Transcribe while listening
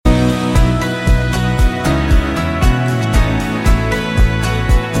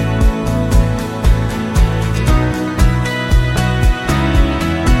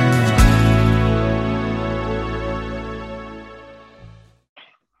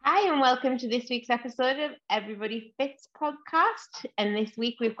and welcome to this week's episode of Everybody Fits podcast. And this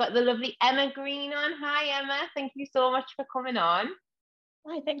week we've got the lovely Emma Green on. Hi, Emma. Thank you so much for coming on.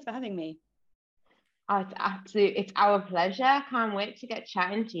 Hi, thanks for having me. Oh, it's our pleasure. I can't wait to get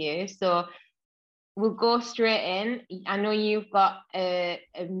chatting to you. So we'll go straight in. I know you've got an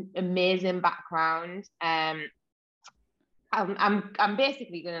amazing background. I'm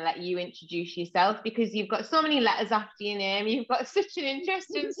basically going to let you introduce yourself because you've got so many letters after your name. You've got such an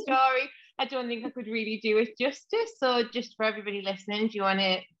interesting story. I don't think I could really do it justice. So just for everybody listening, do you want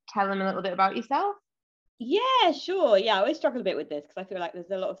to tell them a little bit about yourself? Yeah, sure. Yeah, I always struggle a bit with this because I feel like there's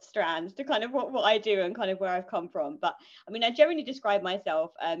a lot of strands to kind of what I do and kind of where I've come from. But I mean, I generally describe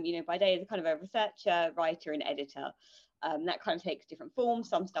myself, by day as a kind of a researcher, writer, and editor. That kind of takes different forms.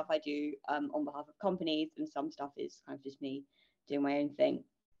 Some stuff I do on behalf of companies, and some stuff is kind of just me doing my own thing.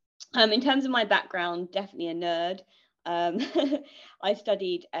 In terms of my background, definitely a nerd. I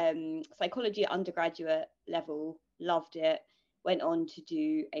studied psychology at undergraduate level, loved it. Went on to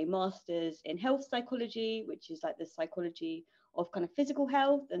do a master's in health psychology, which is like the psychology of kind of physical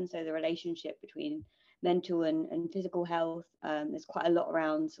health, and so the relationship between mental and physical health. There's quite a lot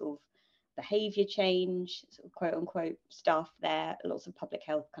around sort of behavior change, sort of quote unquote stuff there, lots of public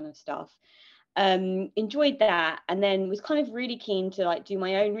health kind of stuff. Enjoyed that, and then was kind of really keen to like do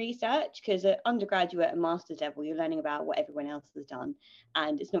my own research, because at undergraduate and master's level you're learning about what everyone else has done,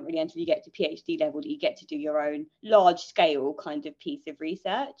 and it's not really until you get to PhD level that you get to do your own large scale kind of piece of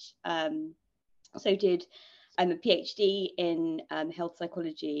research. So did a PhD in health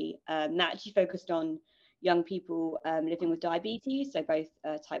psychology that actually focused on young people living with diabetes, so both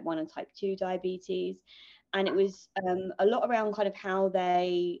type 1 and type 2 diabetes. And it was a lot around kind of how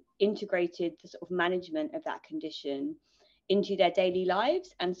they integrated the sort of management of that condition into their daily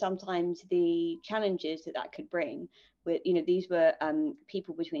lives, and sometimes the challenges that could bring. With, these were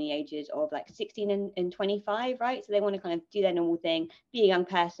people between the ages of like 16 and 25, right? So they want to kind of do their normal thing, be a young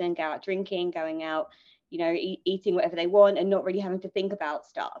person, go out drinking, going out, eating whatever they want, and not really having to think about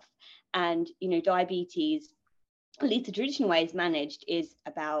stuff. And, diabetes, at least the traditional way it's managed, is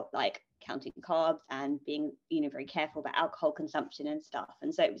about like counting carbs and being very careful about alcohol consumption and stuff.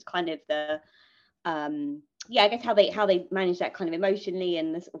 And so it was kind of the I guess how they manage that kind of emotionally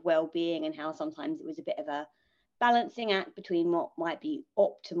and the sort of well-being, and how sometimes it was a bit of a balancing act between what might be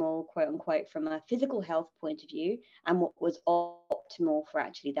optimal, quote unquote, from a physical health point of view, and what was optimal for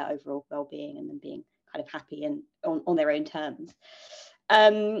actually their overall well-being and them being kind of happy and on their own terms.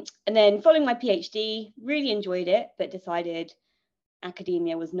 And then following my PhD, really enjoyed it, but decided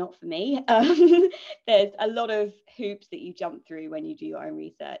academia was not for me. There's a lot of hoops that you jump through when you do your own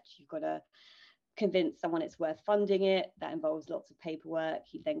research. You've got to convince someone it's worth funding it. That involves lots of paperwork.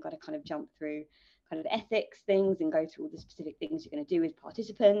 You've then got to kind of jump through kind of ethics things and go through all the specific things you're going to do with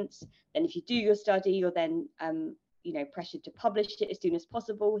participants. Then if you do your study, you're then pressured to publish it as soon as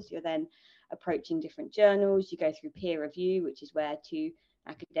possible. So you're then approaching different journals. You go through peer review, which is where two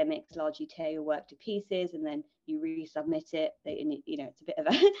academics largely tear your work to pieces, and then you resubmit it. It's a bit of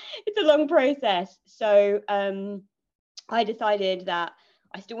it's a long process. So I decided that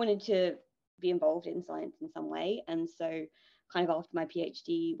I still wanted to be involved in science in some way, and so kind of after my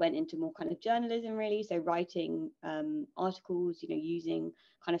PhD went into more kind of journalism, really, so writing articles, using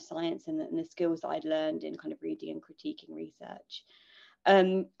kind of science and the skills that I'd learned in kind of reading and critiquing research.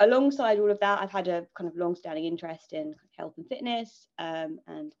 Alongside all of that, I've had a kind of long-standing interest in health and fitness, and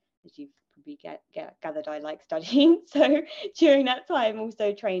as you've probably gathered, I like studying. So during that time,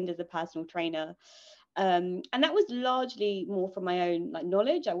 also trained as a personal trainer. And that was largely more from my own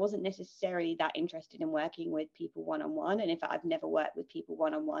knowledge. I wasn't necessarily that interested in working with people one-on-one. And in fact, I've never worked with people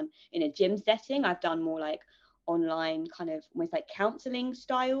one-on-one in a gym setting. I've done more like online kind of almost like counseling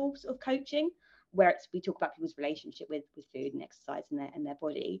style sort of coaching, where we talk about people's relationship with food and exercise and their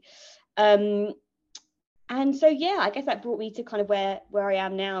body. And so, I guess that brought me to kind of where I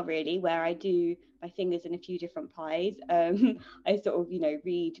am now, really, where I do my fingers in a few different pies. I sort of,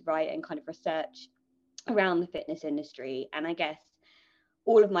 read, write, and kind of research around the fitness industry. And I guess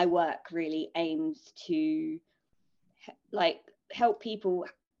all of my work really aims to help people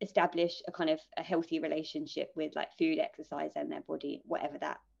establish a kind of a healthy relationship with food, exercise, and their body, whatever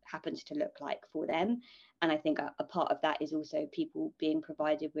that happens to look like for them. And I think a part of that is also people being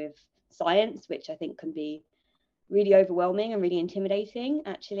provided with science, which I think can be really overwhelming and really intimidating,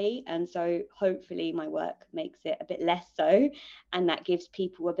 actually. And so hopefully my work makes it a bit less so, and that gives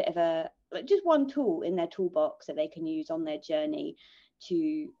people a bit of just one tool in their toolbox that they can use on their journey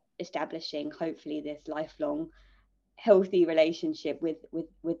to establishing hopefully this lifelong healthy relationship with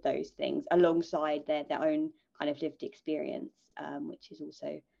those things, alongside their own kind of lived experience, which is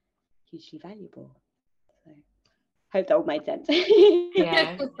also hugely valuable. So hope that all made sense.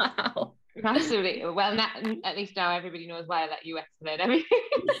 Yeah. Wow. Absolutely. Well, at least now everybody knows why I let you explain everything.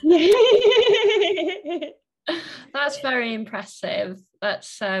 That's very impressive.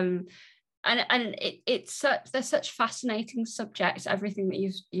 That's and it's such, they're such fascinating subjects, everything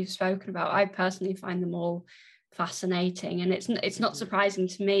that you've spoken about. I personally find them all fascinating, and it's not surprising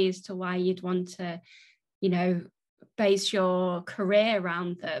to me as to why you'd want to, you know, base your career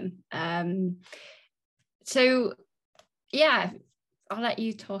around them. So yeah, I'll let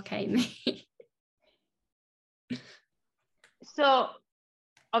you talk, Amy. So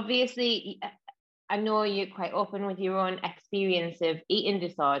obviously, I know you're quite open with your own experience of eating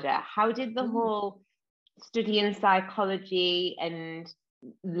disorder. How did the whole studying psychology and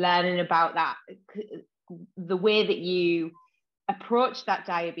learning about that, the way that you approach that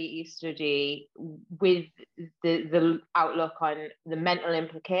diabetes study with the outlook on the mental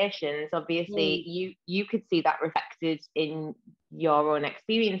implications, obviously you could see that reflected in your own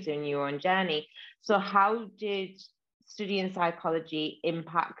experience and your own journey. So how did studying psychology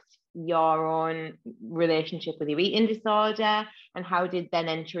impact your own relationship with your eating disorder, and how did then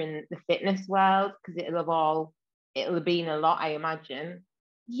entering the fitness world, because it'll have been a lot, I imagine.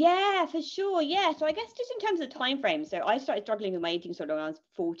 Yeah, for sure. Yeah. So I guess just in terms of the time frame, so I started struggling with my eating disorder when I was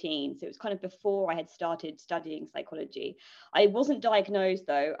 14. So it was kind of before I had started studying psychology. I wasn't diagnosed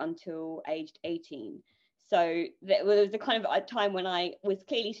though until aged 18. So there was a kind of a time when I was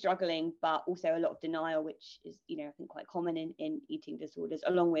clearly struggling, but also a lot of denial, which is, you know, I think quite common in eating disorders,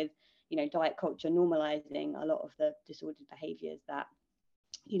 along with, you know, diet culture normalizing a lot of the disordered behaviors that,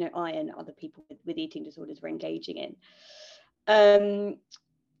 you know, I and other people with eating disorders were engaging in.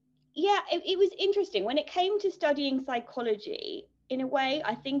 Yeah, it was interesting. When it came to studying psychology, in a way,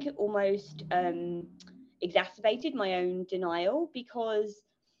 I think it almost exacerbated my own denial, because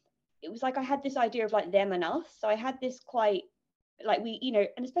it was like I had this idea of like them and us. So I had this quite, like, we, you know,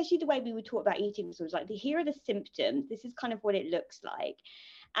 and especially the way we would talk about eating disorders, like here are the symptoms, this is kind of what it looks like.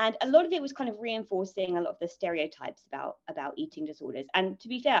 And a lot of it was kind of reinforcing a lot of the stereotypes about eating disorders. And to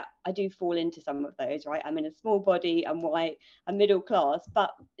be fair, I do fall into some of those, right? I'm in a small body, I'm white, I'm middle class,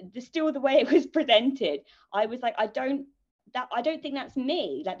 but still the way it was presented, I was like, I don't think that's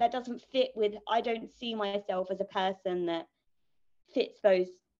me. Like that doesn't fit with, I don't see myself as a person that fits those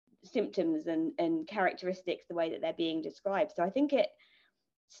symptoms and characteristics the way that they're being described. So I think it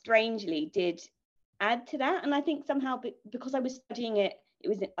strangely did add to that. And I think somehow because I was studying it, it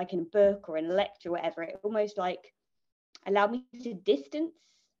was like in a book or in a lecture or whatever, it almost like allowed me to distance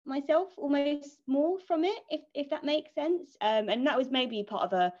myself almost more from it, if that makes sense. And that was maybe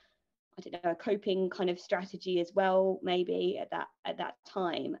part of a coping kind of strategy as well, maybe at that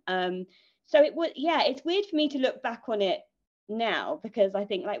time. So it was, yeah, it's weird for me to look back on it now, because I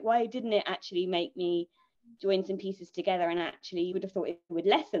think, like, why didn't it actually make me join some pieces together, and actually you would have thought it would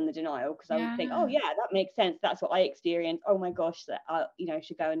lessen the denial, because I would think, oh yeah, that makes sense, that's what I experienced, oh my gosh, that I, you know,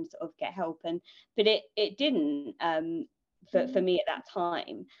 should go and sort of get help. But it didn't for me at that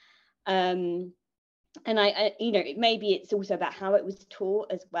time. And I you know, maybe it's also about how it was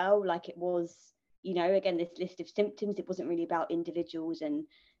taught as well. Like it was, you know, again, this list of symptoms, it wasn't really about individuals and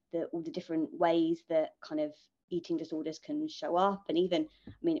all the different ways that kind of eating disorders can show up. And even,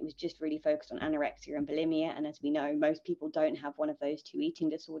 I mean, it was just really focused on anorexia and bulimia, and as we know, most people don't have one of those two eating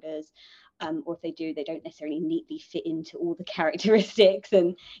disorders, or if they do, they don't necessarily neatly fit into all the characteristics.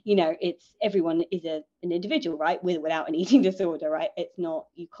 And you know, it's, everyone is an individual, right, without an eating disorder, right? It's not,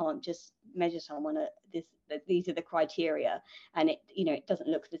 you can't just measure someone at this, these are the criteria, and it, you know, it doesn't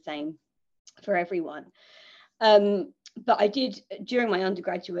look the same for everyone. But I did, during my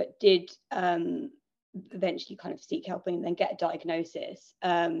undergraduate, eventually kind of seek help and then get a diagnosis.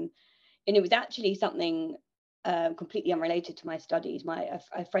 And it was actually something completely unrelated to my studies.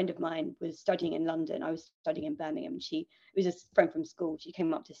 A friend of mine was studying in London. I was studying in Birmingham. It was a friend from school. She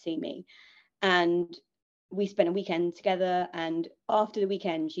came up to see me, and we spent a weekend together. And after the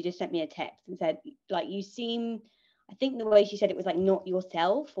weekend, she just sent me a text and said, like, you seem, I think the way she said it was like, not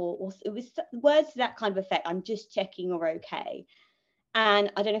yourself, or it was words to that kind of effect. I'm just checking you're okay.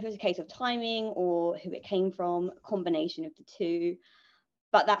 And I don't know if it was a case of timing or who it came from, a combination of the two.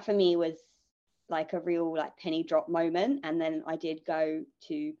 But that for me was like a real like penny drop moment. And then I did go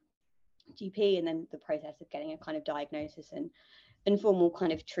to GP, and then the process of getting a kind of diagnosis and formal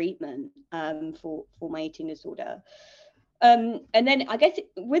kind of treatment for my eating disorder. And then I guess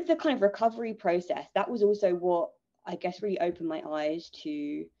with the kind of recovery process, that was also what I guess really opened my eyes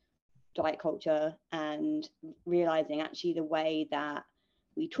to diet culture, and realizing actually the way that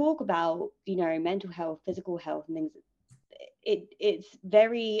we talk about, you know, mental health, physical health and things, it's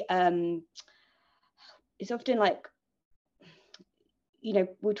very it's often like, you know,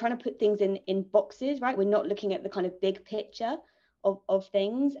 we're trying to put things in boxes, right? We're not looking at the kind of big picture of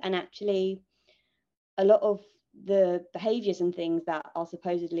things. And actually a lot of the behaviors and things that are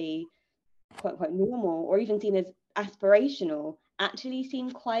supposedly quote unquote normal or even seen as aspirational actually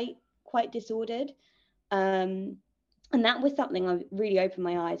seem quite disordered. And that was something I really opened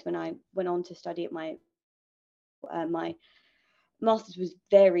my eyes when I went on to study at my master's. Was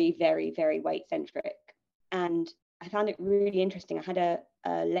very, very, very weight centric, and I found it really interesting. I had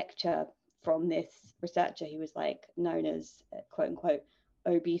a lecture from this researcher who was like known as quote unquote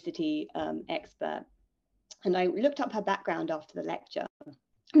obesity expert, and I looked up her background after the lecture.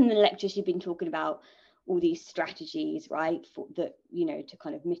 In the lecture, she'd been talking about all these strategies, right, for that, you know, to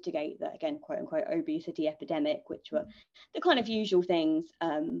kind of mitigate the, again, quote unquote obesity epidemic, which were the kind of usual things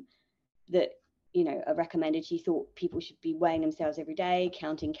that, you know, are recommended. She thought people should be weighing themselves every day,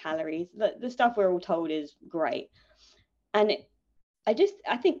 counting calories, the stuff we're all told is great. And I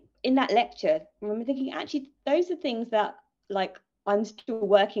think in that lecture, I remember thinking, actually, those are things that, like, I'm still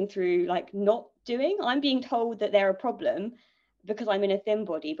working through, like, not doing. I'm being told that they're a problem because I'm in a thin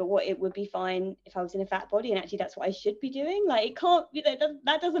body, but what it would be fine if I was in a fat body, and actually that's what I should be doing. Like, it can't, you know,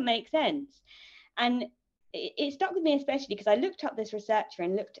 that doesn't make sense. And it stuck with me, especially because I looked up this researcher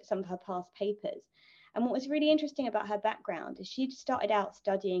and looked at some of her past papers. And what was really interesting about her background is she'd started out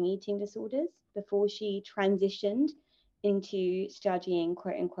studying eating disorders before she transitioned into studying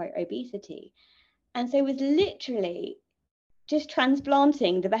quote unquote obesity. And so it was literally just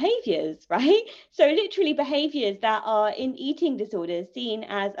transplanting the behaviors, right? So literally behaviors that are in eating disorders seen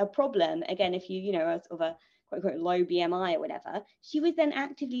as a problem. Again, if you know, a sort of a quote unquote low BMI or whatever, she was then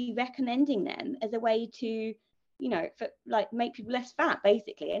actively recommending them as a way to, you know, for like make people less fat,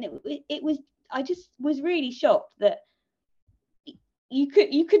 basically. And it was, I just was really shocked that you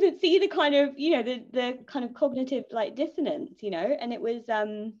couldn't see the kind of, you know, the kind of cognitive like dissonance, you know. And it was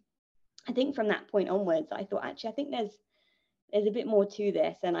I think from that point onwards, I thought, actually, I think there's a bit more to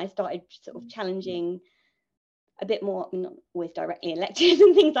this. And I started sort of challenging a bit more, I mean, not always directly in lectures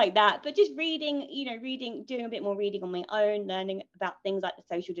and things like that, but just reading, you know, doing a bit more reading on my own, learning about things like the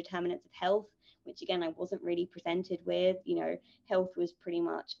social determinants of health, which again, I wasn't really presented with. You know, health was pretty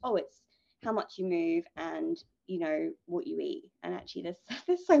much, oh, it's how much you move and, you know, what you eat. And actually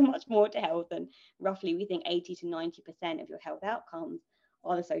there's so much more to health, and roughly we think 80 to 90% of your health outcomes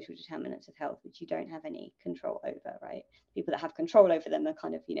are the social determinants of health, which you don't have any control over, right? People that have control over them are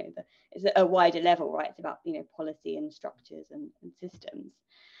kind of, you know, it's a wider level, right? It's about, you know, policy and structures and systems.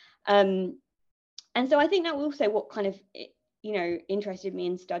 And so I think that also what kind of, you know, interested me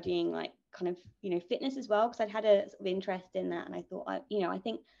in studying like kind of, you know, fitness as well, because I'd had a sort of interest in that. And I thought, I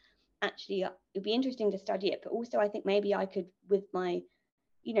think actually it'd be interesting to study it, but also I think maybe I could, with my,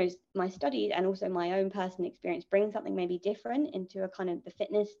 you know, my studies and also my own personal experience, bring something maybe different into a kind of the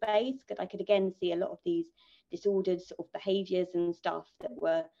fitness space, because I could again see a lot of these disordered sort of behaviors and stuff that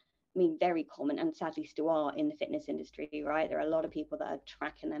were, I mean, very common and sadly still are in the fitness industry, right? There are a lot of people that are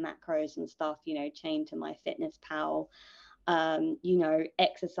tracking their macros and stuff, you know, chained to MyFitnessPal, you know,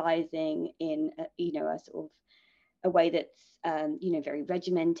 exercising in, you know, a sort of a way that's, you know, very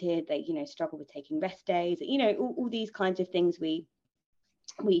regimented. They, you know, struggle with taking rest days, you know, all these kinds of things we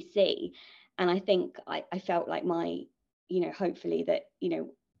see. And I think I felt like my, you know, hopefully that, you know,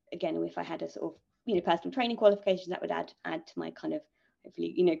 again, if I had a sort of, you know, personal training qualifications, that would add to my kind of,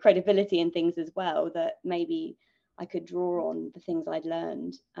 hopefully, you know, credibility and things as well, that maybe I could draw on the things I'd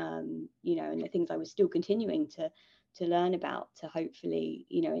learned, you know, and the things I was still continuing to learn about, to hopefully,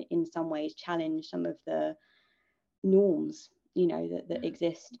 you know, in some ways challenge some of the norms, you know, that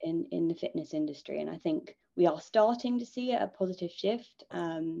exist in the fitness industry. And I think we are starting to see a positive shift,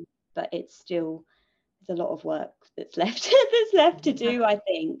 but it's still, there's a lot of work that's left to do, I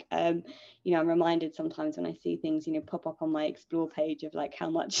think. You know, I'm reminded sometimes when I see things, you know, pop up on my explore page of like how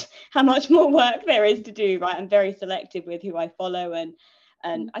much more work there is to do, right? I'm very selective with who I follow,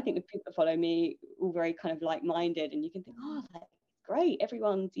 and I think the people that follow me all very kind of like-minded, and you can think, oh, that's great,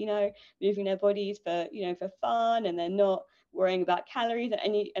 everyone's, you know, moving their bodies for, you know, for fun, and they're not worrying about calories,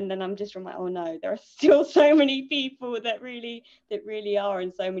 and then I'm just like, oh no, there are still so many people that really are,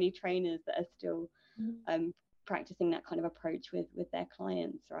 and so many trainers that are still practicing that kind of approach with their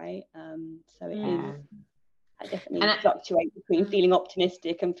clients, right? So it is, I definitely fluctuate between feeling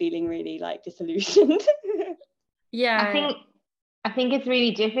optimistic and feeling really like disillusioned. Yeah, I think it's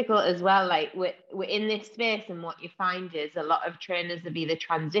really difficult as well. Like we're in this space, and what you find is a lot of trainers have either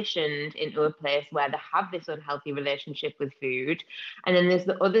transitioned into a place where they have this unhealthy relationship with food, and then there's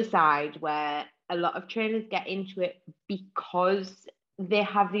the other side where a lot of trainers get into it because they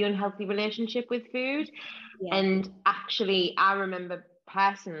have the unhealthy relationship with food. Yeah. And actually, I remember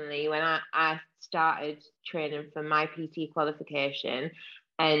personally when I started training for my PT qualification,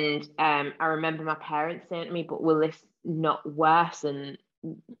 and I remember my parents saying to me, but will this not worsen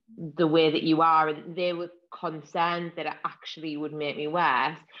the way that you are? And they were concerned that it actually would make me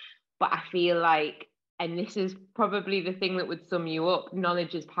worse. But I feel like, and this is probably the thing that would sum you up,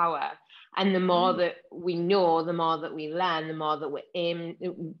 knowledge is power. And the more that we know, the more that we learn, the more that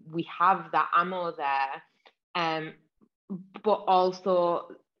we have that ammo there. But also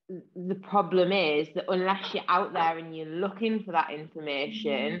the problem is that unless you're out there and you're looking for that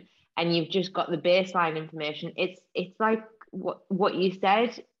information and you've just got the baseline information, it's like what you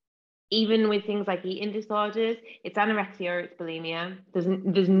said. Even with things like eating disorders, it's anorexia or it's bulimia.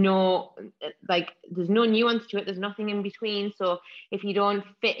 There's no nuance to it. There's nothing in between. So if you don't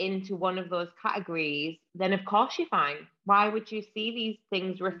fit into one of those categories, then of course you're fine. Why would you see these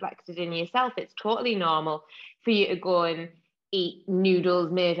things reflected in yourself? It's totally normal for you to go and eat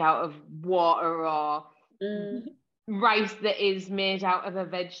noodles made out of water or rice that is made out of a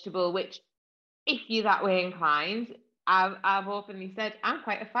vegetable, which if you're that way inclined, I've openly said I'm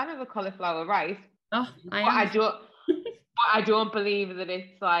quite a fan of a cauliflower rice. Oh, I don't believe that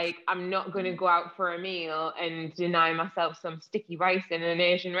it's like I'm not going to go out for a meal and deny myself some sticky rice in an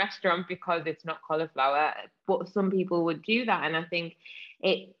Asian restaurant because it's not cauliflower. But some people would do that, and I think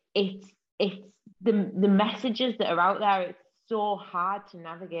it's the messages that are out there. It's so hard to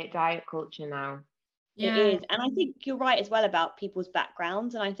navigate diet culture now. Yeah. It is. And I think you're right as well about people's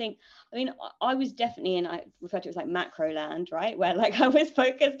backgrounds. And I was definitely in, I refer to it as like macro land, right? Where like I was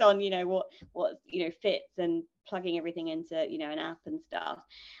focused on, what fits and plugging everything into, an app and stuff.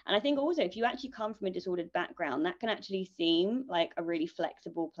 And I think also if you actually come from a disordered background, that can actually seem like a really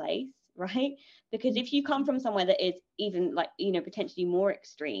flexible place, right? Because if you come from somewhere that is even like, potentially more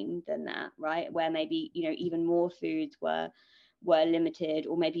extreme than that, right? Where maybe, even more foods were limited,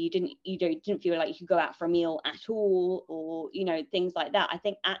 or maybe you didn't feel like you could go out for a meal at all, or things like that. I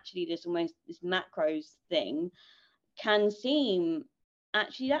think actually this macros thing can seem,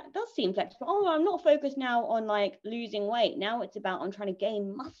 actually that does seem flexible. Oh, I'm not focused now on like losing weight, now it's about I'm trying to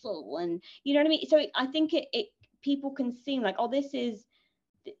gain muscle, and you know what I mean. So I think it people can seem like, oh, this is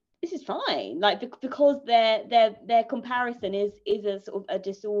fine, like because their comparison is a sort of a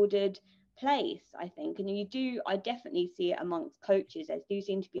disordered place, I think. And I definitely see it amongst coaches. There do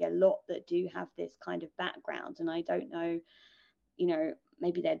seem to be a lot that do have this kind of background, and I don't know,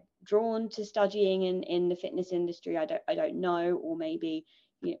 maybe they're drawn to studying in the fitness industry. I don't know, or maybe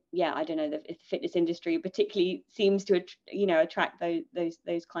I don't know if the fitness industry particularly seems to attract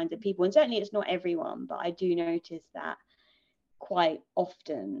those kinds of people. And certainly it's not everyone, but I do notice that quite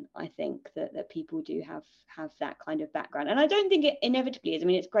often. I think that people do have that kind of background, and I don't think it inevitably is. I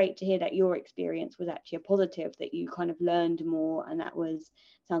mean, it's great to hear that your experience was actually a positive, that you kind of learned more, and that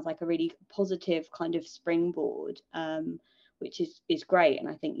sounds like a really positive kind of springboard, which is great. And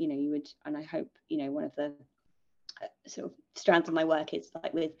I think you would, and I hope one of the sort of strands of my work is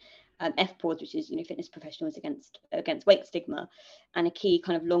like with FPAWS, which is fitness professionals against weight stigma, and a key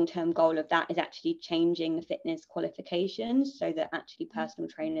kind of long-term goal of that is actually changing the fitness qualifications so that actually personal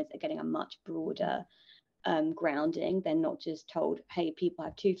trainers are getting a much broader grounding. They're not just told, hey, people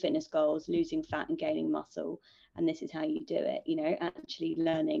have 2 fitness goals, losing fat and gaining muscle, and this is how you do it. Actually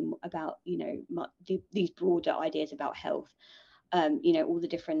learning about these broader ideas about health, all the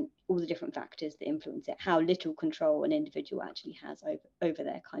different factors that influence it, how little control an individual actually has over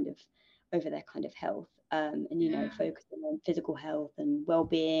their kind of health, and focusing on physical health and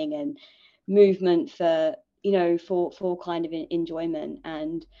well-being and movement for kind of enjoyment,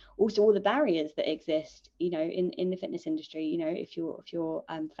 and also all the barriers that exist in the fitness industry. If you're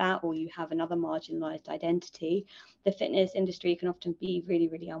fat, or you have another marginalized identity, the fitness industry can often be really,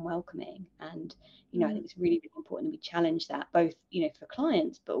 really unwelcoming. And I think it's really, really important that we challenge that, both for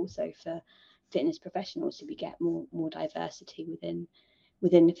clients but also for fitness professionals, so we get more diversity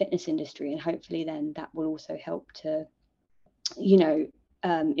within the fitness industry. And hopefully then that will also help to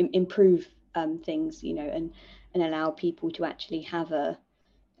improve things, and allow people to actually have a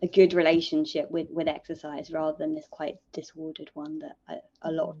good relationship with exercise, rather than this quite disordered one that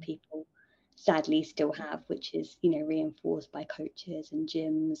a lot of people sadly still have, which is reinforced by coaches and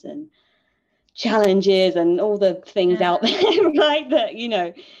gyms and challenges and all the things out there, right,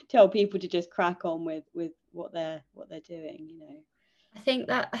 that tell people to just crack on with what they're doing. I think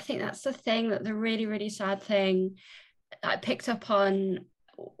that's the thing, that the really, really sad thing I picked up on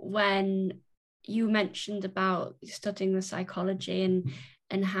when you mentioned about studying the psychology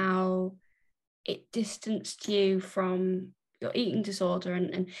and how it distanced you from your eating disorder,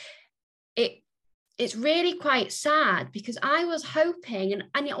 and it's really quite sad, because I was hoping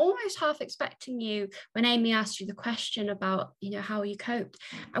and almost half expecting you, when Amy asked you the question about, you know, how you coped,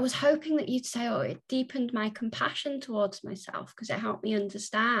 I was hoping that you'd say, oh, it deepened my compassion towards myself because it helped me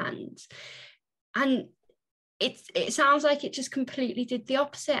understand. And it sounds like it just completely did the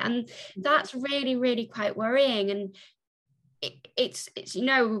opposite, and that's really, really quite worrying. And it's you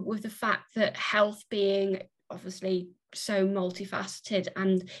know, with the fact that health being obviously so multifaceted,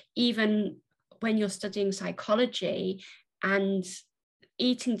 and even when you're studying psychology and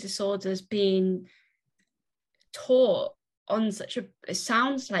eating disorders being taught on such a, it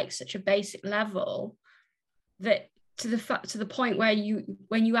sounds like such a basic level, that to the point where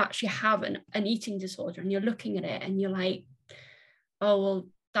when you actually have an eating disorder and you're looking at it and you're like, oh well,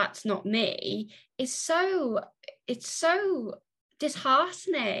 that's not me, it's so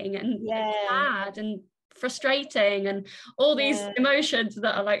disheartening and sad and frustrating and all these emotions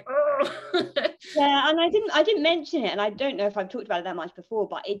that are like, oh. And I didn't mention it, and I don't know if I've talked about it that much before,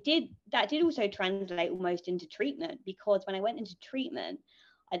 but that did also translate almost into treatment, because when I went into treatment,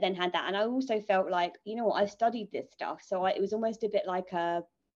 I then had that, and I also felt like, you know what, I've studied this stuff, so it was almost a bit like a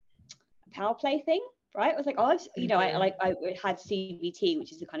power play thing, right? I was like, oh, I had CBT,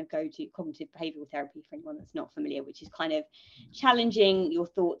 which is a kind of go-to cognitive behavioral therapy for anyone that's not familiar, which is kind of challenging your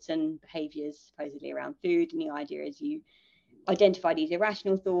thoughts and behaviors supposedly around food. And the idea is you identify these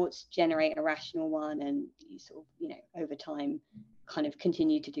irrational thoughts, generate a rational one, and you sort of, you know, over time kind of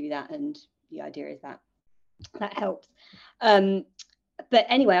continue to do that. And the idea is that helps. But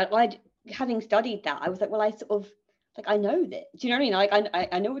anyway, having studied that, I was like, well, I sort of, like, I know that, do you know what I mean? Like,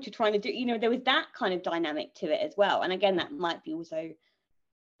 I know what you're trying to do. You know, there was that kind of dynamic to it as well. And again, that might be also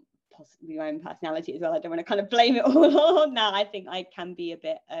possibly my own personality as well. I don't want to kind of blame it all on that. I think I can be a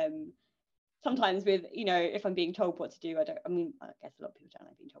bit, sometimes with, you know, if I'm being told what to do, I guess a lot of people don't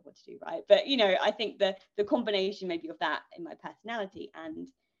like being told what to do, right? But, you know, I think the combination maybe of that in my personality and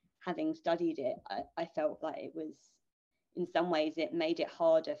having studied it, I felt like it was, in some ways, it made it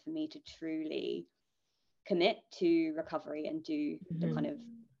harder for me to truly commit to recovery and do the kind of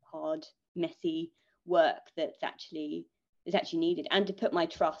hard, messy work that's actually needed, and to put my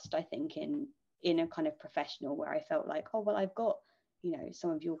trust, I think, in a kind of professional where I felt like, oh well, I've got, you know,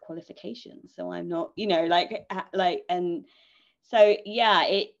 some of your qualifications, so I'm not, you know, like and so yeah,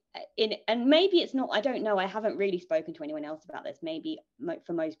 and maybe it's not, I don't know, I haven't really spoken to anyone else about this. Maybe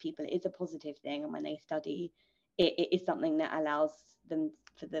for most people it is a positive thing, and when they study, it is something that allows them,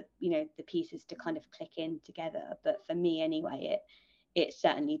 for the, you know, the pieces to kind of click in together. But for me anyway, it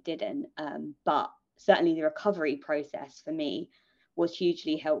certainly didn't. But certainly the recovery process for me was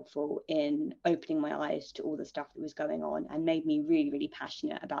hugely helpful in opening my eyes to all the stuff that was going on, and made me really, really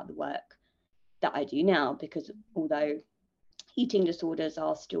passionate about the work that I do now. Because although eating disorders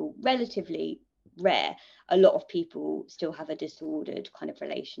are still relatively rare, a lot of people still have a disordered kind of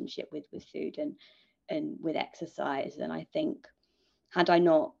relationship with food and with exercise. And I think, had I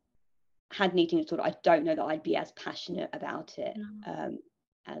not had an eating disorder, I don't know that I'd be as passionate about it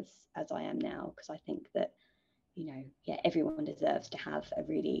as I am now, because I think that, you know, yeah, everyone deserves to have a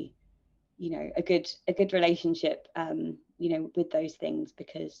really, you know, a good relationship, you know, with those things,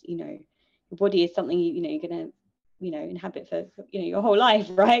 because, you know, your body is something you know, you're gonna, you know, inhabit for, you know, your whole life,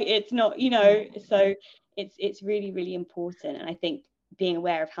 right? It's not, you know, so it's really, really important. And I think being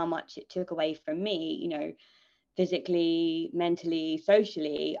aware of how much it took away from me, you know, physically, mentally,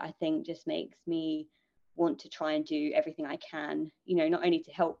 socially, I think just makes me want to try and do everything I can, you know, not only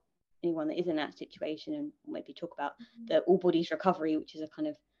to help anyone that is in that situation, and maybe talk about the all bodies recovery, which is a kind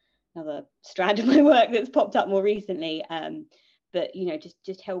of another strand of my work that's popped up more recently, but, you know,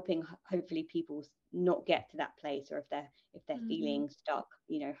 just helping hopefully people not get to that place, or if they're feeling stuck,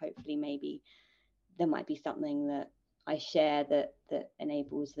 you know, hopefully maybe there might be something that I share that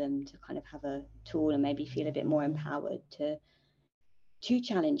enables them to kind of have a tool and maybe feel a bit more empowered to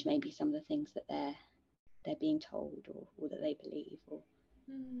challenge maybe some of the things that they're being told, or that they believe. Or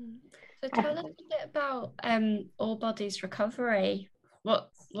so tell us a bit about All Bodies Recovery.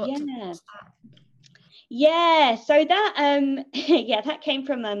 What yeah, so that yeah, that came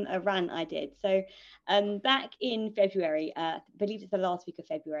from a rant I did. So back in February, I believe it's the last week of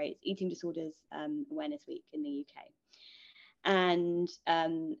February, it's Eating Disorders Awareness Week in the UK. And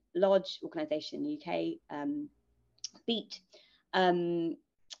large organisation in the UK, Beat,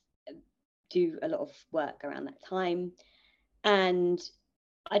 do a lot of work around that time. And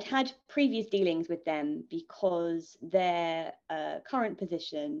I'd had previous dealings with them, because their current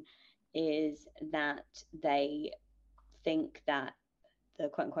position is that they think that the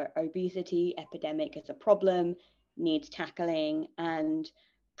quote unquote obesity epidemic as a problem, needs tackling, and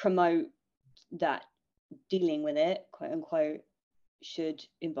promote that dealing with it, quote unquote, should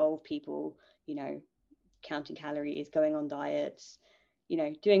involve people, you know, counting calories, going on diets, you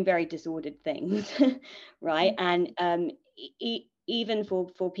know, doing very disordered things, right? And even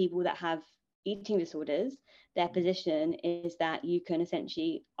for people that have eating disorders, their position is that you can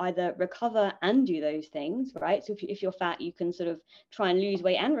essentially either recover and do those things, right? So if you're fat, you can sort of try and lose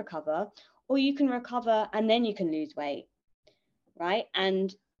weight and recover, or you can recover and then you can lose weight, right?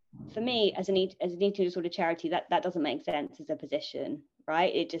 And for me, as an eating disorder charity, that doesn't make sense as a position,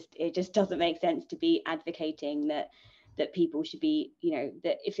 right? It just doesn't make sense to be advocating that people should be, you know,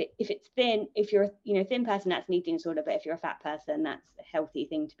 that if it's thin, if you're a, you know, thin person, that's an eating disorder, but if you're a fat person, that's a healthy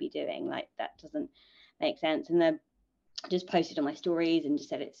thing to be doing. Like, that doesn't make sense. And then just posted on my stories and just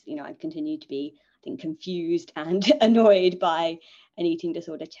said it's, you know, I've continued to be, I think, confused and annoyed by an eating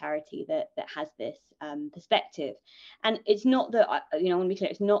disorder charity that has this perspective. And it's not that, you know, I want to be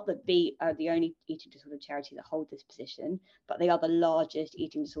clear, it's not that B are the only eating disorder charity that hold this position, but they are the largest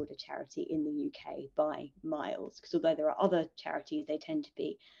eating disorder charity in the UK by miles, because although there are other charities, they tend to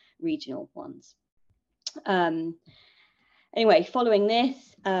be regional ones. Anyway, following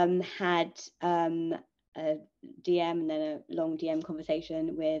this, had a DM and then a long DM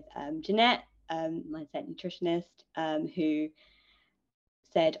conversation with Jeanette, my set nutritionist, who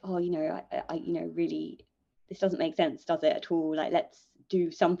said, oh, you know, I you know, really, this doesn't make sense, does it, at all? Like, let's do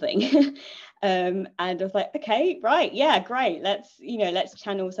something. And I was like, okay, right, yeah, great, let's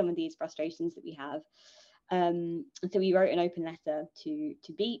channel some of these frustrations that we have. And so we wrote an open letter to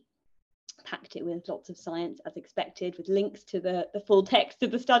Beat, packed it with lots of science as expected, with links to the full text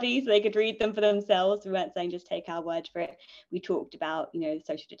of the studies so they could read them for themselves. We weren't saying just take our word for it. We talked about, you know, the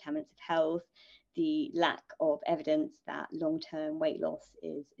social determinants of health, the lack of evidence that long-term weight loss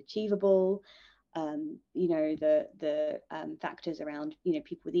is achievable, you know, the factors around, you know,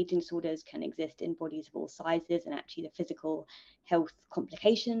 people with eating disorders can exist in bodies of all sizes, and actually the physical health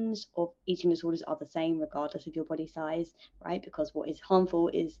complications of eating disorders are the same regardless of your body size, right? Because what is harmful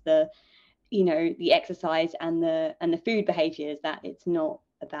is the, you know, the exercise and the food behaviors, that it's not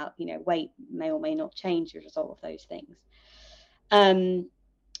about, you know, weight may or may not change as a result of those things.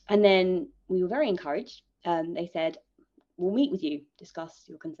 And then we were very encouraged. They said, we'll meet with you, discuss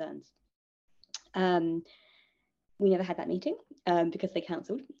your concerns. We never had that meeting because they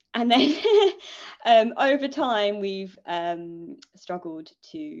cancelled. And then over time, we've struggled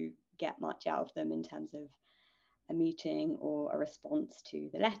to get much out of them in terms of a meeting or a response to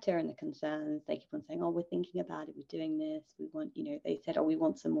the letter and the concerns. They keep on saying, oh, we're thinking about it, we're doing this, we want, you know, they said, oh, we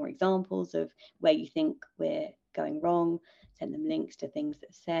want some more examples of where you think we're going wrong. Send them links to things that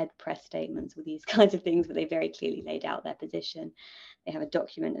are said, press statements, all these kinds of things, but they very clearly laid out their position. They have a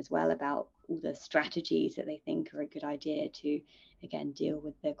document as well about all the strategies that they think are a good idea to, again, deal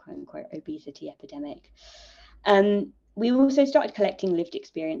with the quote unquote obesity epidemic. We also started collecting lived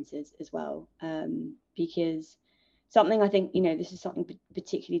experiences as well, because something I think, you know, this is something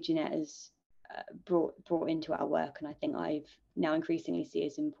particularly Jeanette has brought into our work, and I think I've now increasingly see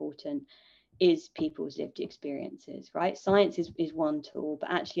as important, is people's lived experiences, right? Science is one tool, but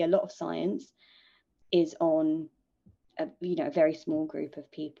actually a lot of science is on a, you know, a very small group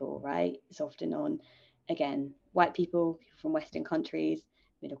of people, right? It's often on, again, white people from Western countries,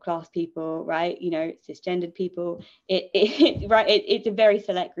 middle class people, right? You know, cisgendered people. It's a very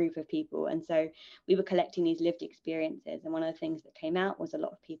select group of people. And so we were collecting these lived experiences. And one of the things that came out was a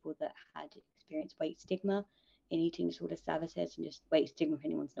lot of people that had experienced weight stigma in eating disorder services. And just weight stigma, if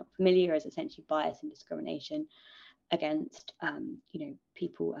anyone's not familiar, is essentially bias and discrimination against, you know,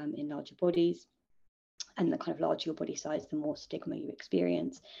 people in larger bodies. And the kind of larger your body size, the more stigma you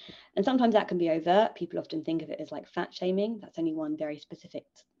experience. And sometimes that can be overt. People often think of it as like fat shaming. That's only one very specific,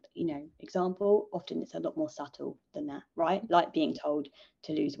 you know, example. Often it's a lot more subtle than that, right? Like being told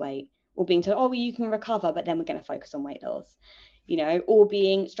to lose weight, or being told, oh, well, you can recover, but then we're going to focus on weight loss, you know, or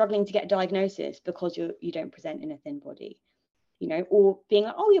struggling to get a diagnosis because you don't present in a thin body, you know, or being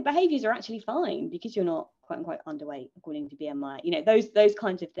like, oh, your behaviors are actually fine because you're not quote unquote underweight according to BMI, you know, those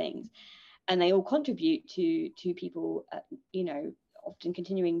kinds of things. And they all contribute to people, you know, often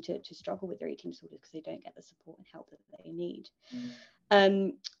continuing to struggle with their eating disorders because they don't get the support and help that they need.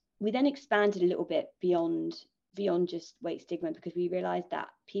 We then expanded a little bit beyond just weight stigma, because we realized that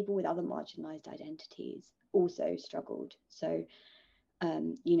people with other marginalized identities also struggled. So,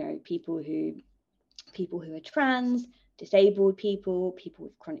 you know, people who are trans, disabled people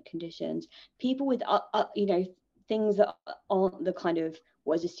with chronic conditions, people with, you know, things that aren't the kind of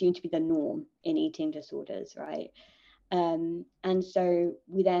what is assumed to be the norm in eating disorders, right? And so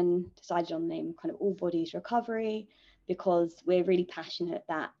we then decided on the name kind of All Bodies Recovery, because we're really passionate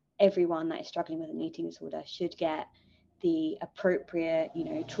that everyone that is struggling with an eating disorder should get the appropriate, you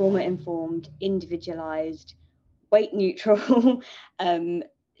know, trauma-informed, individualized, weight neutral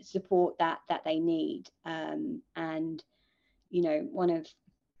support that they need. And you know, one of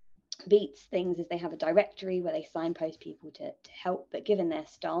Beats things is they have a directory where they signpost people to help, but given their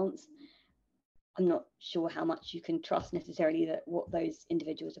stance, I'm not sure how much you can trust necessarily that what those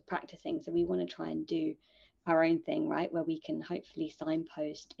individuals are practicing. So we want to try and do our own thing, right, where we can hopefully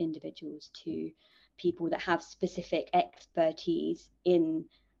signpost individuals to people that have specific expertise in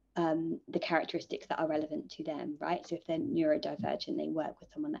the characteristics that are relevant to them, right? So if they're neurodivergent, they work with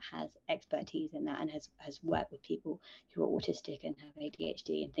someone that has expertise in that and has worked with people who are autistic and have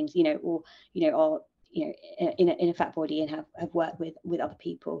ADHD and things, you know, or, you know, are, you know, in a fat body and have worked with other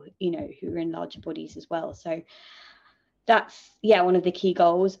people, you know, who are in larger bodies as well. So that's, yeah, one of the key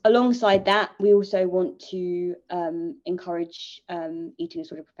goals. Alongside that, we also want to encourage eating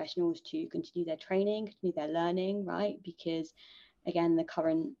disorder professionals to continue their training, continue their learning, right? Because again, the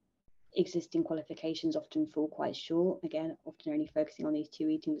current existing qualifications often fall quite short, again, often only focusing on these 2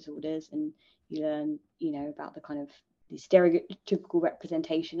 eating disorders, and you learn, you know, about the kind of the stereotypical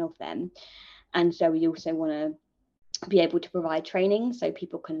representation of them. And so we also want to be able to provide training so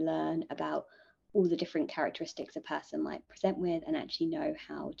people can learn about all the different characteristics a person might present with, and actually know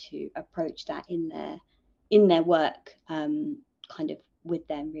how to approach that in their work, kind of with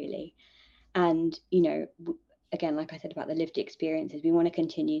them, really. And, you know, again, like I said about the lived experiences, we want to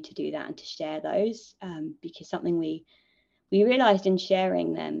continue to do that and to share those, because something we realized in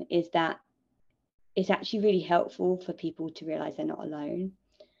sharing them is that it's actually really helpful for people to realize they're not alone,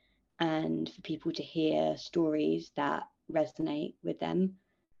 and for people to hear stories that resonate with them.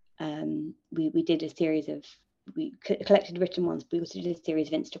 We did a series of, we collected written ones, but we also did a series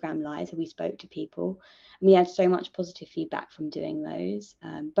of Instagram lives where we spoke to people, and we had so much positive feedback from doing those,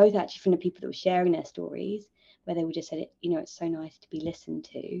 both actually from the people that were sharing their stories, where they would just said, you know, it's so nice to be listened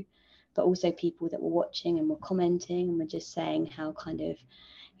to, but also people that were watching and were commenting and were just saying how kind of,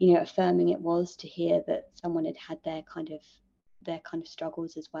 you know, affirming it was to hear that someone had their kind of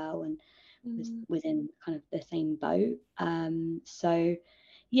struggles as well, and was in kind of the same boat. So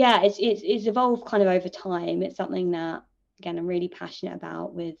yeah, it's evolved kind of over time. It's something that, again, I'm really passionate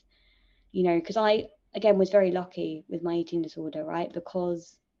about, with, you know, because I, again, was very lucky with my eating disorder, right?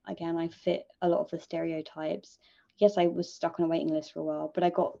 Because, again, I fit a lot of the stereotypes. Yes, I was stuck on a waiting list for a while, but I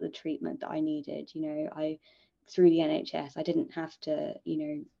got the treatment that I needed, you know, through the NHS. I didn't have to, you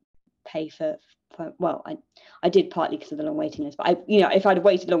know, pay for well, I did partly because of the long waiting list, but I, you know, if I'd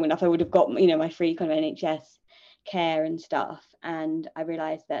waited long enough, I would have got, you know, my free kind of NHS care and stuff. And I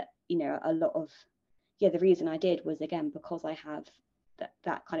realized that, you know, a lot of, yeah, the reason I did was, again, because I have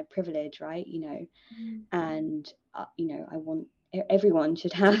that kind of privilege, right, you know. And you know, I want everyone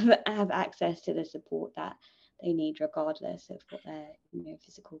should have access to the support that they need, regardless of what their, you know,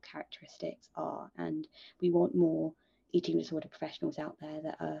 physical characteristics are. And we want more eating disorder professionals out there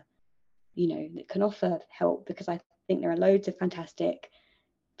that are, you know, that can offer help, because I think there are loads of fantastic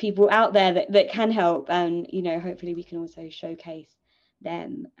people out there that can help, and, you know, hopefully we can also showcase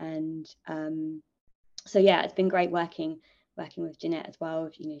them. And so yeah, it's been great working with Jeanette as well.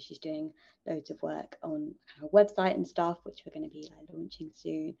 You know, she's doing loads of work on her website and stuff, which we're going to be like launching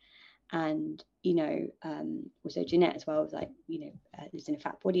soon. And, you know, also Jeanette as well, was like, you know, lives in a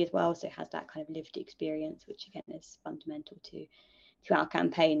fat body as well, so has that kind of lived experience, which again is fundamental to our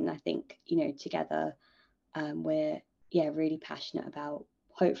campaign. And I think, you know, together we're, yeah, really passionate about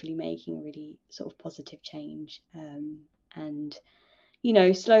hopefully making a really sort of positive change, and, you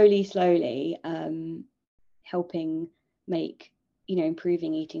know, slowly helping make, you know,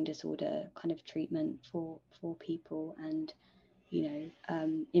 improving eating disorder kind of treatment for people, and, you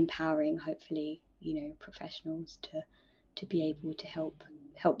know, empowering, hopefully, you know, professionals to be able to help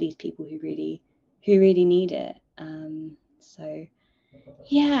these people who really need it. So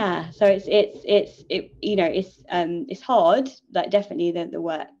yeah, so it's you know, it's hard, like, definitely the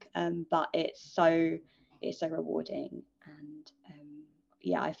work, but it's so rewarding. And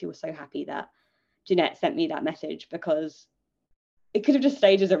yeah, I feel so happy that Jeanette sent me that message, because it could have just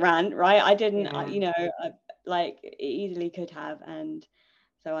stayed as a rant, right? I didn't, Yeah. you know, like, it easily could have. And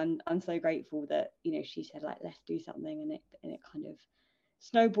so I'm so grateful that, you know, she said, like, let's do something, and it kind of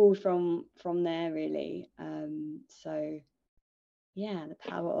snowballed from there, really. So yeah, the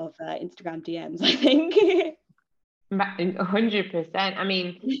power of Instagram DMs, I think. 100%. I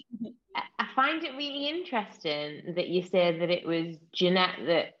mean, I find it really interesting that you say that it was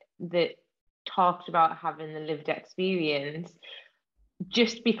Jeanette that talked about having the lived experience,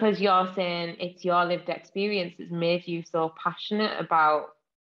 just because you're saying it's your lived experience that's made you so passionate about,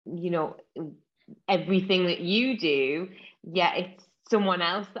 you know, everything that you do, yet it's someone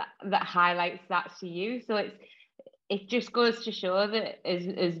else that highlights that to you. So it just goes to show that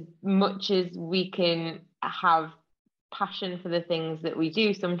as much as we can have passion for the things that we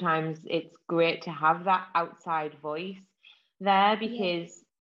do, sometimes it's great to have that outside voice there, because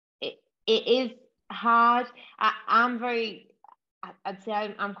it is hard. I'd say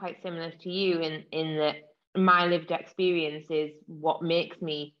I'm quite similar to you in that my lived experience is what makes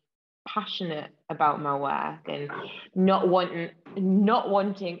me passionate about my work, and not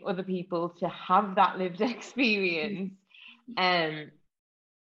wanting other people to have that lived experience.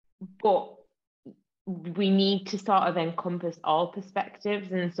 But we need to sort of encompass all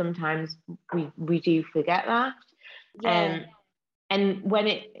perspectives, and sometimes we do forget that. And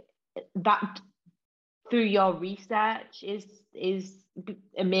when that through your research is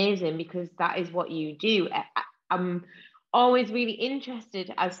amazing, because that is what you do. I'm always really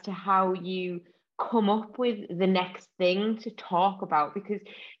interested as to how you come up with the next thing to talk about, because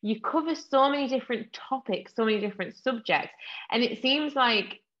you cover so many different topics, so many different subjects, and it seems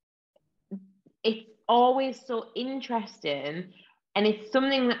like it's always so interesting, and it's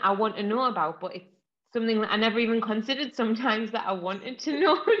something that I want to know about, but it's something that I never even considered sometimes that I wanted to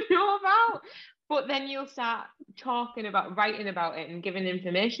know about. But then you'll start talking about, writing about it and giving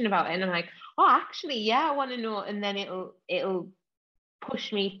information about it, and I'm like, oh, actually, yeah, I want to know. And then it'll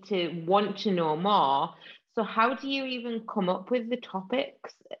push me to want to know more. So how do you even come up with the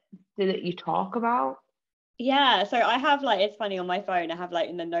topics that you talk about? Yeah, so I have, like, it's funny, on my phone I have, like,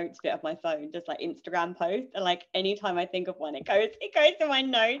 in the notes bit of my phone just like Instagram posts, and like anytime I think of one, it goes to my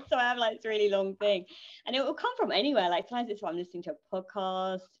notes. So I have like this really long thing, and it will come from anywhere. Like sometimes it's when I'm listening to a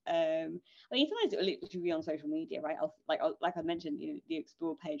podcast. I mean, sometimes it will literally be on social media, right? I'll like I mentioned, you know, the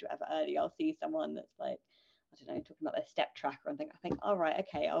explore page or whatever earlier, I'll see someone that's like, I don't know, talking about their step tracker, and I think, all right,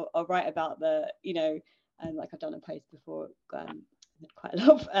 okay, I'll write about the, you know, like I've done a post before, quite a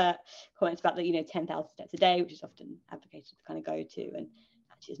lot of comments about the, you know, 10,000 steps a day, which is often advocated to kind of go to, and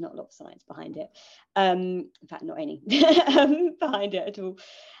actually there's not a lot of science behind it, in fact not any behind it at all.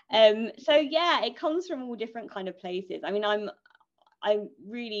 So yeah, it comes from all different kind of places. I mean, I'm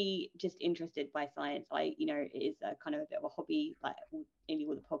really just interested by science. You know, it is a kind of a bit of a hobby. Like nearly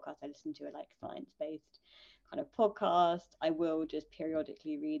all the podcasts I listen to are like science-based kind of podcast. I will just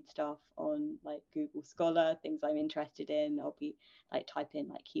periodically read stuff on like Google Scholar, things I'm interested in. I'll be like type in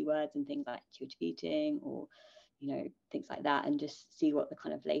like keywords and things like intuitive eating, or, you know, things like that, and just see what the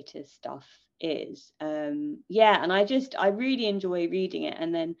kind of latest stuff is. Yeah, and I really enjoy reading it,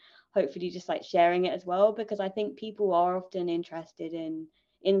 and then hopefully just like sharing it as well, because I think people are often interested in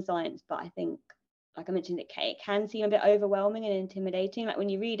science, but I think, like I mentioned, it can seem a bit overwhelming and intimidating. Like when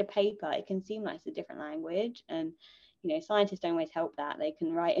you read a paper, it can seem like it's a different language, and, you know, scientists don't always help that. They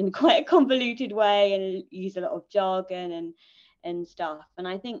can write in quite a convoluted way and use a lot of jargon and stuff. And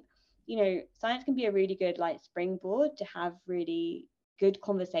I think, you know, science can be a really good like springboard to have really good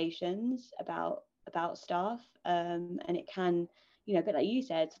conversations about stuff, and it can, you know, a bit like you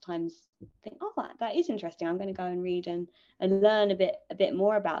said, sometimes think, oh, that is interesting, I'm going to go and read and learn a bit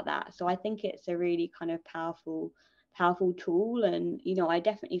more about that. So I think it's a really kind of powerful tool. And, you know, I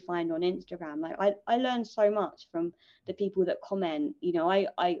definitely find on Instagram, like I learn so much from the people that comment. You know,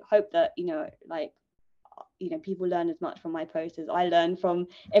 I hope that, you know, like, you know, people learn as much from my posts as I learn from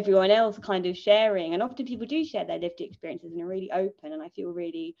everyone else kind of sharing. And often people do share their lived experiences and are really open, and I feel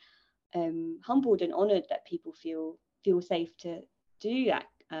really humbled and honored that people feel safe to do that,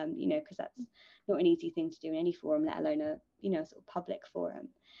 you know, because that's not an easy thing to do in any forum, let alone a, you know, sort of public forum.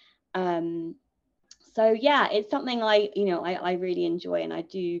 So yeah, it's something I really enjoy, and I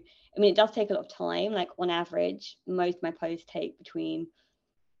mean, it does take a lot of time. Like on average, most of my posts take between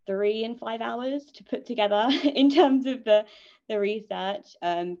 3 and 5 hours to put together in terms of the research,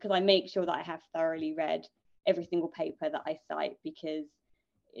 because I make sure that I have thoroughly read every single paper that I cite, because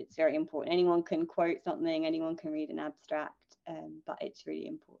it's very important. Anyone can quote something, anyone can read an abstract, but it's really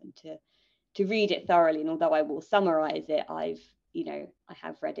important to read it thoroughly. And although I will summarize it, I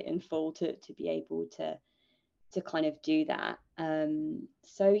have read it in full to be able to kind of do that.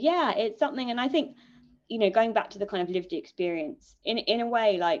 So yeah, it's something. And I think, you know, going back to the kind of lived experience, in a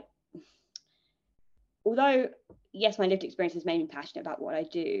way, like, although yes, my lived experience has made me passionate about what I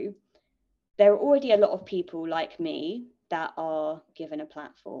do, there are already a lot of people like me that are given a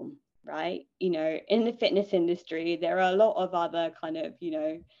platform, right? You know, in the fitness industry, there are a lot of other kind of, you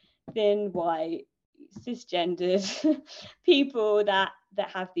know, thin, white, cisgendered people that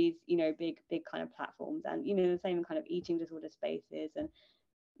have these, you know, big kind of platforms, and, you know, the same kind of eating disorder spaces and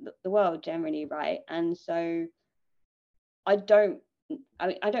the world generally, right? And so I don't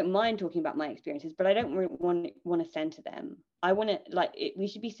mind talking about my experiences, but I don't really want to center them. I want to, like, we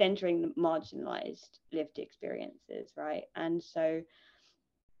should be centering the marginalized lived experiences, right? And so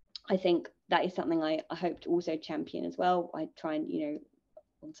I think that is something I hope to also champion as well. I try and, you know,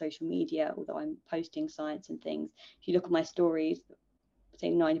 on social media, although I'm posting science and things, if you look at my stories, say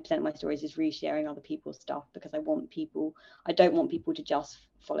 90% of my stories is resharing other people's stuff, because I don't want people to just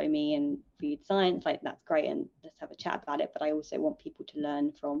follow me and read science, like that's great and let's have a chat about it, but I also want people to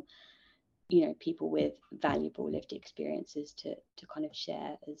learn from, you know, people with valuable lived experiences to kind of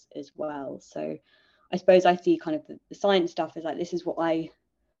share as well. So I suppose I see kind of the science stuff as like, this is what I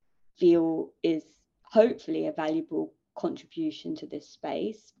feel is hopefully a valuable contribution to this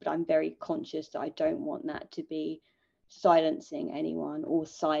space, but I'm very conscious that I don't want that to be silencing anyone or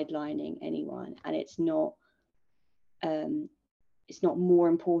sidelining anyone, and it's not more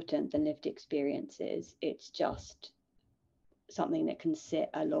important than lived experiences. It's just something that can sit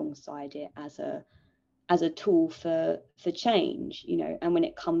alongside it as a tool for change, you know. And when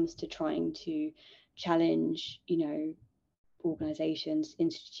it comes to trying to challenge, you know, organizations,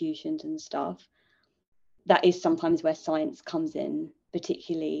 institutions and stuff, that is sometimes where science comes in,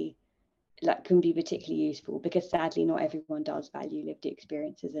 particularly, like, can be particularly useful, because sadly not everyone does value lived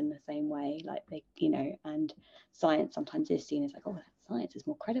experiences in the same way, like they, you know, and science sometimes is seen as like, oh, science is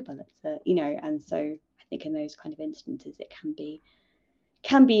more credible, it's you know. And so I think in those kind of instances it can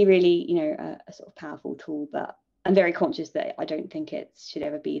be really, you know, a sort of powerful tool. But I'm very conscious that I don't think it should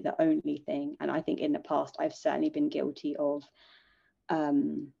ever be the only thing, and I think in the past I've certainly been guilty of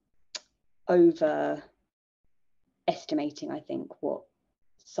overestimating, I think, what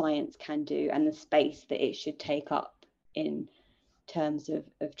science can do and the space that it should take up in terms of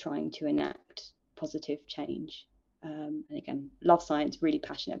trying to enact positive change. And again, love science, really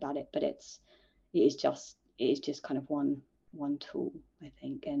passionate about it, but it is just kind of one tool, I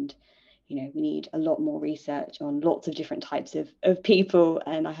think. And, you know, we need a lot more research on lots of different types of people,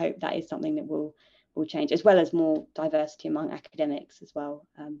 and I hope that is something that will change, as well as more diversity among academics as well.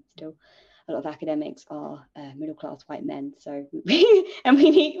 Still a lot of academics are middle class white men, so we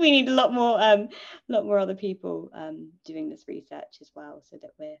need a lot more other people doing this research as well, so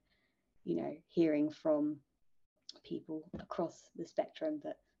that we're, you know, hearing from people across the spectrum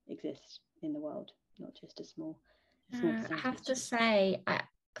that exist in the world, not just a small percentage. I have to say, I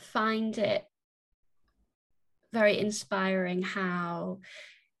find it very inspiring how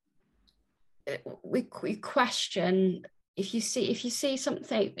we question. If you see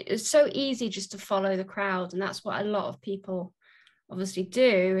something, it's so easy just to follow the crowd, and that's what a lot of people obviously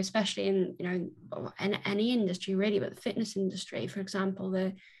do, especially in, you know, in any industry really, but the fitness industry, for example,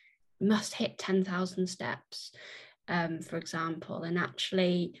 they must hit 10,000 steps, for example, and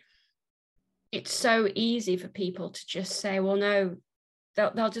actually it's so easy for people to just say, well, no,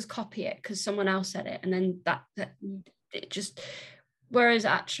 they'll just copy it because someone else said it, and then that it just, whereas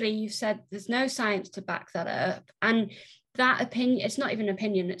actually you said there's no science to back that up, and that opinion, it's not even an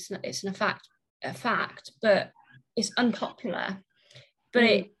opinion, it's a fact, but it's unpopular.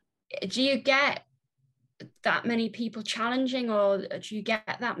 But do you get that many people challenging, or do you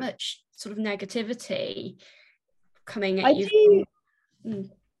get that much sort of negativity coming at you?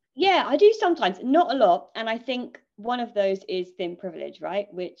 Yeah, I do sometimes, not a lot. And I think one of those is thin privilege, right,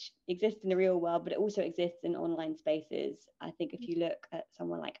 which exists in the real world, but it also exists in online spaces. I think if you look at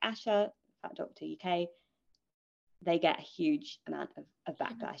someone like Asha, Fat Doctor UK, they get a huge amount of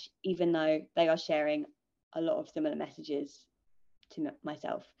backlash, even though they are sharing a lot of similar messages to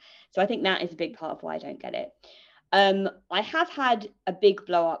myself. So I think that is a big part of why I don't get it. I have had a big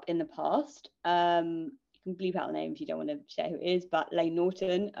blow up in the past. You can bleep out the name if you don't want to share who it is, but Lane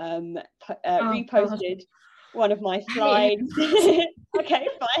Norton reposted God. One of my slides. Okay,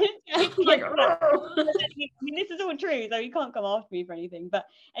 fine. I mean, this is all true, so you can't come after me for anything. But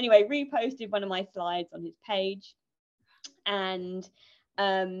anyway, reposted one of my slides on his page, and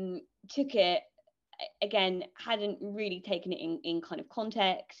took it, again, hadn't really taken it in kind of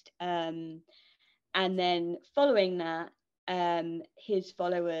context. And then following that, his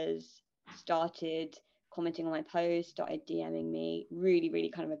followers started commenting on my post, started DMing me really, really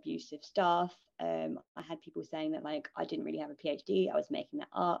kind of abusive stuff. I had people saying that, like, I didn't really have a PhD, I was making that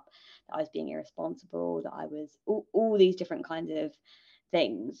up, that I was being irresponsible, that I was all these different kinds of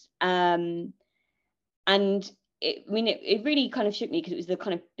things. And it really kind of shook me, because it was the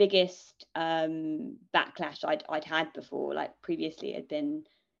kind of biggest backlash I'd had before. Like previously it had been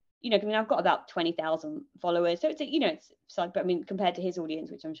you know, I mean, I've got about 20,000 followers, so it's a, you know, it's so, but I mean, compared to his audience,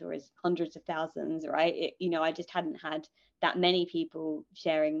 which I'm sure is hundreds of thousands, right? It, you know, I just hadn't had that many people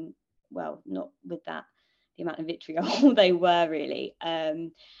sharing, well, not with that the amount of vitriol they were really,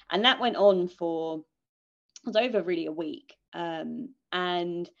 and that went on for, it was over really a week,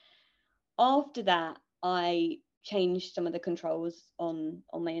 and after that I changed some of the controls on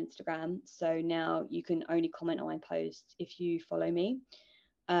my Instagram, so now you can only comment on my posts if you follow me.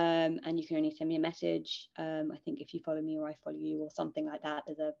 And you can only send me a message. I think if you follow me or I follow you or something like that,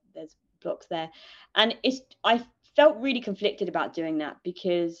 there's blocks there. And I felt really conflicted about doing that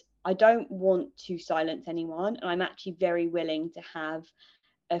because I don't want to silence anyone, and I'm actually very willing to have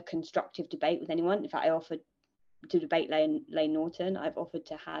a constructive debate with anyone. In fact, I offered to debate Lane Norton. I've offered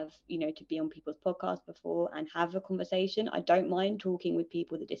to have, you know, to be on people's podcasts before and have a conversation. I don't mind talking with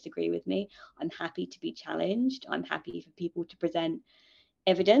people that disagree with me. I'm happy to be challenged. I'm happy for people to present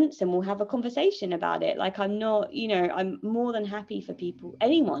evidence and we'll have a conversation about it. Like, I'm not, you know, I'm more than happy for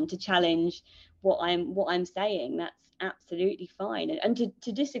anyone to challenge what I'm saying. That's absolutely fine, and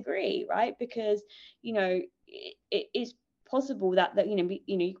to disagree, right? Because, you know, it is possible that you know,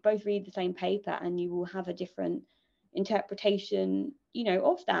 you both read the same paper and you will have a different interpretation, you know,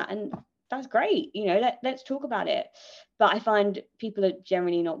 of that, and that's great. You know, let's talk about it. But I find people are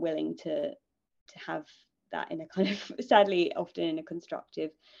generally not willing to have that in a kind of, sadly, often in a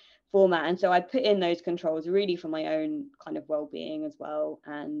constructive format. And so I put in those controls really for my own kind of well-being as well.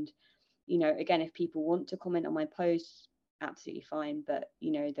 And, you know, again, if people want to comment on my posts, absolutely fine, but,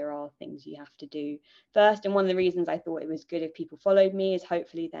 you know, there are things you have to do first. And one of the reasons I thought it was good if people followed me is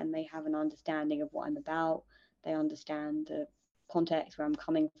hopefully then they have an understanding of what I'm about, they understand the context where I'm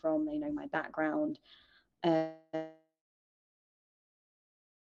coming from, they know my background, and,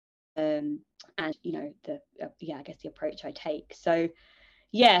 you know, I guess the approach I take. So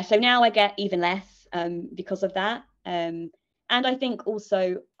yeah, so now I get even less because of that, and I think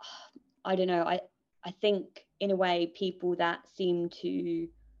also, I don't know, I think in a way people that seem to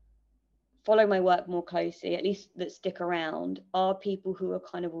follow my work more closely, at least that stick around, are people who are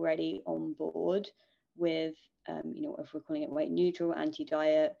kind of already on board with you know, if we're calling it weight neutral,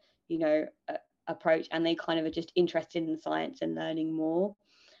 anti-diet, you know, approach, and they kind of are just interested in science and learning more.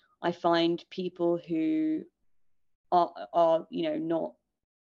 I find people who are you know, not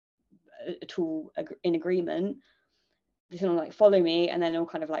at all in agreement, they sort of like follow me and then they'll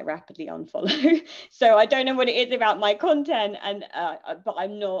kind of like rapidly unfollow. So I don't know what it is about my content, and but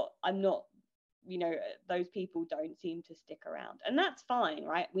I'm not, you know, those people don't seem to stick around, and that's fine,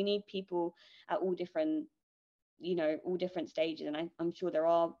 right? We need people at all different, you know, all different stages, and I'm sure there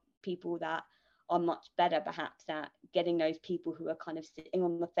are people that are much better perhaps at getting those people who are kind of sitting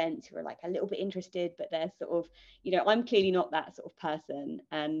on the fence, who are like a little bit interested, but they're sort of, you know, I'm clearly not that sort of person,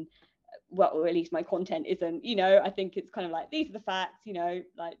 and well, or at least my content isn't, you know. I think it's kind of like, these are the facts, you know,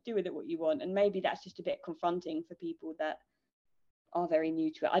 like, do with it what you want, and maybe that's just a bit confronting for people that are very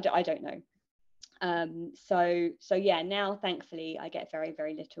new to it. I don't know. So yeah, now thankfully I get very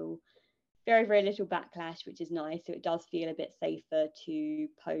little backlash, which is nice. So it does feel a bit safer to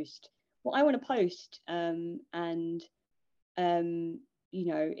post what I want to post, and you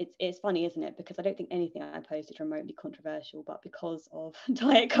know, it's funny, isn't it? Because I don't think anything I post is remotely controversial, but because of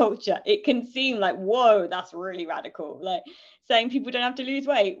diet culture, it can seem like, whoa, that's really radical. Like saying people don't have to lose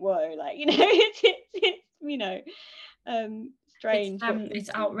weight. Whoa, like, you know, it's you know, strange.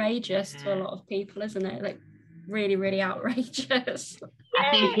 It's outrageous to a lot of people, isn't it? Like really outrageous. I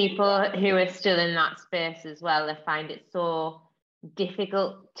think people who are still in that space as well, they find it so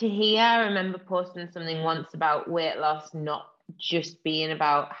difficult to hear. I remember posting something once about weight loss not just being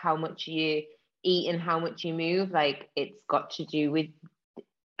about how much you eat and how much you move. Like, it's got to do with,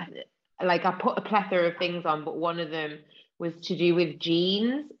 like, I put a plethora of things on, but one of them was to do with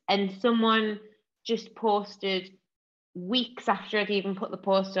genes, and someone just posted weeks after I'd even put the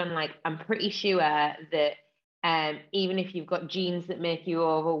post on, like, I'm pretty sure that even if you've got genes that make you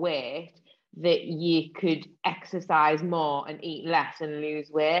overweight, that you could exercise more and eat less and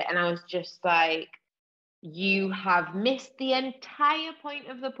lose weight. And I was just like, you have missed the entire point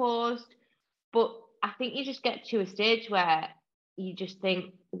of the post. But I think you just get to a stage where you just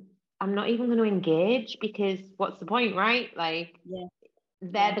think, I'm not even going to engage, because what's the point, right? Like, yeah.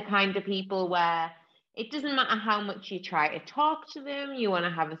 They're the kind of people where it doesn't matter how much you try to talk to them, you want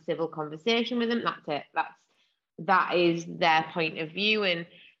to have a civil conversation with them, that's it. That is their point of view, and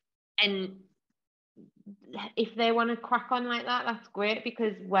if they want to crack on like that, that's great,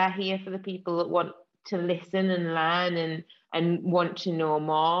 because we're here for the people that want to listen and learn and want to know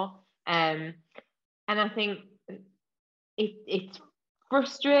more. And I think it's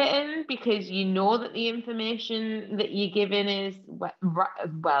frustrating because you know that the information that you're given is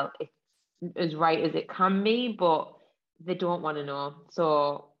well, it's as right as it can be, but they don't want to know.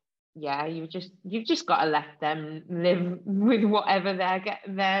 So yeah, you've just got to let them live with whatever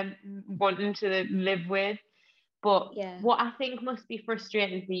they're wanting to live with. But Yeah. what I think must be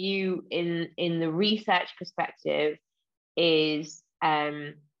frustrating for you in the research perspective is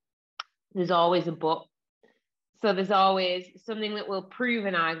there's always a but. So there's always something that will prove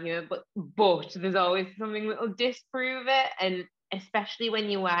an argument, but there's always something that will disprove it. And especially when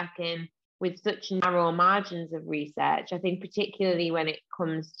you're working with such narrow margins of research, I think particularly when it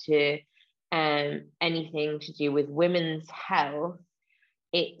comes to anything to do with women's health,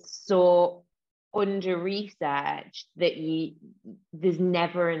 it's so under researched that there's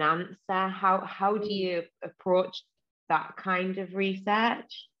never an answer. How do you approach that kind of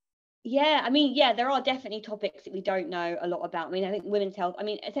research? Yeah, I mean, yeah, there are definitely topics that we don't know a lot about. I mean, I think women's health, I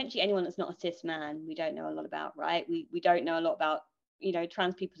mean, essentially anyone that's not a cis man, we don't know a lot about, right? We don't know a lot about, you know,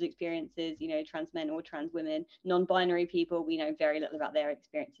 trans people's experiences, you know, trans men or trans women, non-binary people, we know very little about their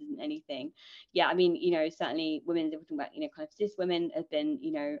experiences and anything. Yeah, I mean, you know, certainly women, if we're talking about, you know, kind of cis women have been,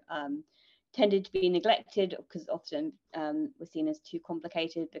 you know, tended to be neglected because often we're seen as too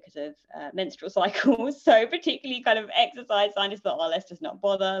complicated because of menstrual cycles. So particularly kind of exercise scientists thought, oh, let's just not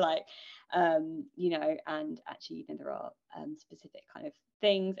bother, like, you know, and actually, you know, there are specific kind of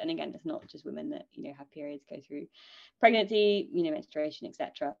things. And again, it's not just women that, you know, have periods, go through pregnancy, you know, menstruation,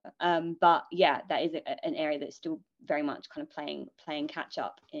 etc. But yeah, that is an area that's still very much kind of playing catch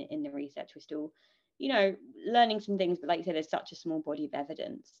up in the research. We're still, you know, learning some things, but like you said, there's such a small body of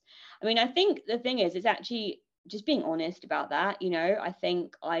evidence. I mean, I think the thing is, it's actually just being honest about that. You know, I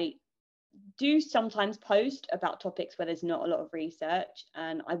think I do sometimes post about topics where there's not a lot of research,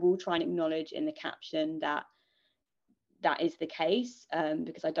 and I will try and acknowledge in the caption that that is the case,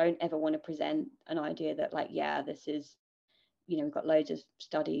 because I don't ever want to present an idea that, like, yeah, this is, you know, we've got loads of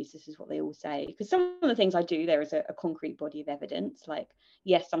studies, this is what they all say. Because some of the things I do, there is a concrete body of evidence. Like,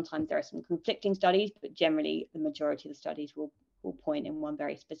 yes, sometimes there are some conflicting studies, but generally the majority of the studies will point in one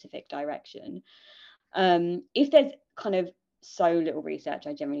very specific direction. If there's kind of so little research,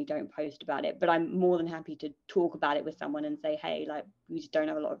 I generally don't post about it, but I'm more than happy to talk about it with someone and say, hey, like, we just don't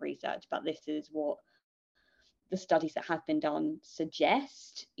have a lot of research, but this is what the studies that have been done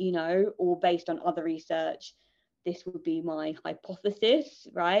suggest, you know, or based on other research, this would be my hypothesis,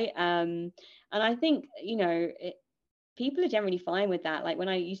 right? And I think, you know, people are generally fine with that. Like when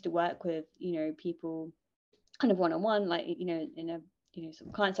I used to work with, you know, people kind of one-on-one, like, you know, in a, you know,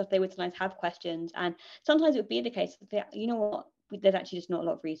 some client stuff, they would sometimes have questions, and sometimes it would be the case that, you know what, there's actually just not a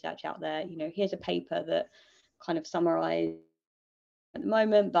lot of research out there. You know, here's a paper that kind of summarized at the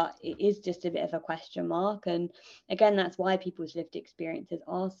moment, but it is just a bit of a question mark. And again, that's why people's lived experiences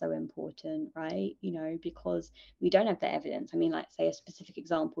are so important, right? You know, because we don't have the evidence. I mean, like, say a specific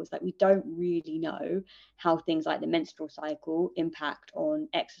example is like, we don't really know how things like the menstrual cycle impact on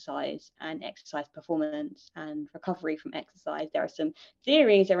exercise and exercise performance and recovery from exercise. There are some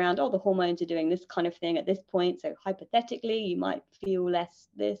theories around, oh, the hormones are doing this kind of thing at this point, so hypothetically you might feel less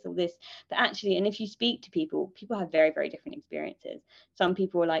this or this. But actually, and if you speak to people have very, very different experiences. Some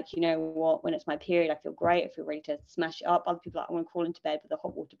people are like, you know what, when it's my period, I feel great, I feel ready to smash it up. Other people are like, I want to crawl into bed with a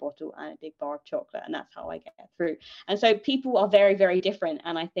hot water bottle and a big bar of chocolate, and that's how I get through. And so people are very, very different.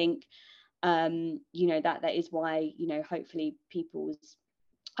 And I think, you know, that is why, you know, hopefully people's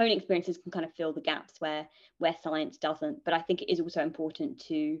own experiences can kind of fill the gaps where science doesn't. But I think it is also important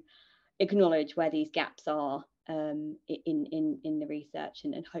to acknowledge where these gaps are in the research,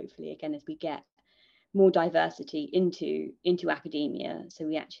 and hopefully, again, as we get more diversity into academia, so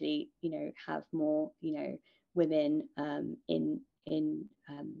we actually, you know, have more, you know, women in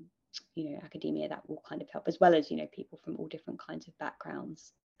you know, academia, that will kind of help, as well as, you know, people from all different kinds of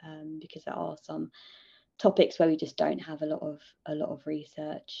backgrounds, because there are some topics where we just don't have a lot of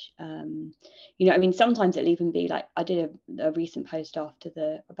research. You know, I mean, sometimes it'll even be like, I did a recent post about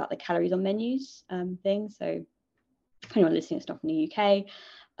the calories on menus thing. So anyone listening that's not from the UK,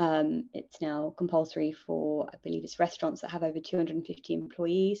 it's now compulsory for, I believe it's restaurants that have over 250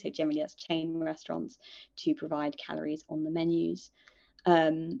 employees, so generally that's chain restaurants, to provide calories on the menus.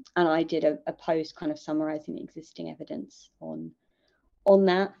 And I did a post kind of summarizing the existing evidence on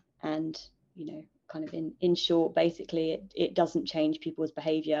that, and, you know, kind of in short, basically it doesn't change people's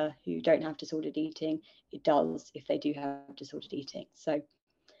behavior who don't have disordered eating. It does if they do have disordered eating. So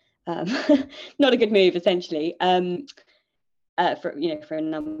not a good move, essentially. For, you know, for a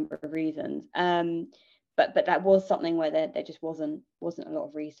number of reasons, but that was something where there just wasn't a lot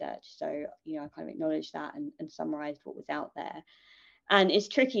of research. So, you know, I kind of acknowledged that and summarized what was out there. And it's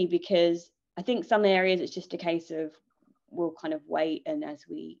tricky because I think some areas it's just a case of we'll kind of wait, and as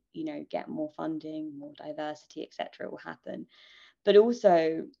we, you know, get more funding, more diversity, etc., it will happen. But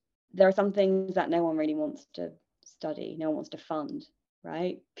also there are some things that no one really wants to study, no one wants to fund,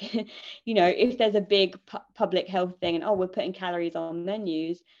 right? You know, if there's a big public health thing and, oh, we're putting calories on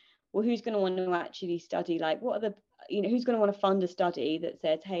menus, well, who's going to want to actually study, like, what are the, you know, who's going to want to fund a study that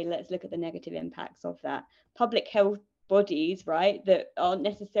says, hey, let's look at the negative impacts of that? Public health bodies, right, that aren't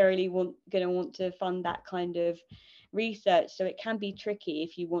necessarily going to want to fund that kind of research. So it can be tricky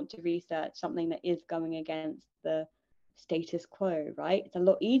if you want to research something that is going against the status quo, right? It's a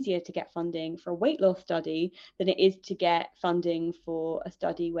lot easier to get funding for a weight loss study than it is to get funding for a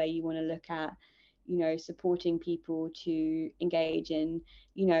study where you want to look at, you know, supporting people to engage in,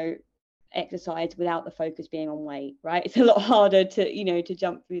 you know, exercise without the focus being on weight, right? It's a lot harder to, you know, to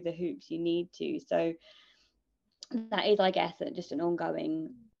jump through the hoops you need to. So that is, I guess, just an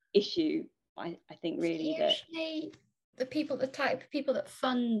ongoing issue. I think really that usually the type of people that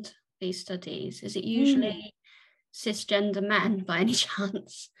fund these studies, is it usually cisgender men by any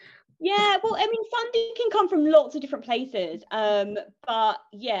chance? Yeah, well, I mean, funding can come from lots of different places. But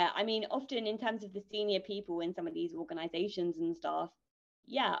yeah, I mean, often in terms of the senior people in some of these organizations and stuff,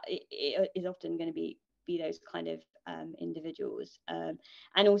 yeah, it is often going to be those kind of individuals.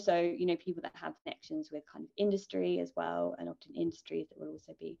 And also, you know, people that have connections with kind of industry as well, and often industries that will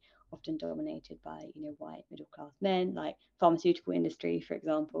also be often dominated by, you know, white middle class men, like pharmaceutical industry, for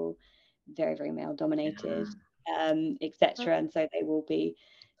example, very, very male dominated, etc. And so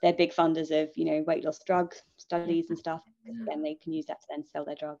they're big funders of, you know, weight loss drug studies and stuff, because again, they can use that to then sell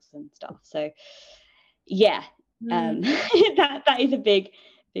their drugs and stuff. So yeah, that is a big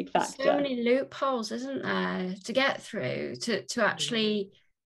factor. So many loopholes, isn't there, to get through to actually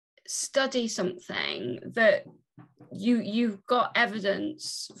study something that you've got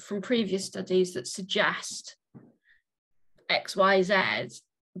evidence from previous studies that suggest XYZ,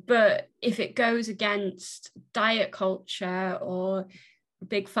 but if it goes against diet culture or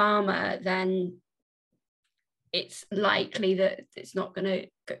big pharma, then it's likely that it's not going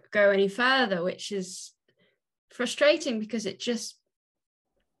to go any further, which is frustrating because it just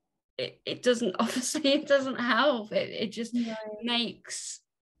it doesn't, obviously it doesn't help. It just makes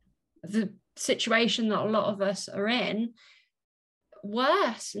the situation that a lot of us are in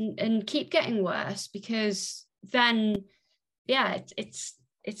worse and keep getting worse, because then it's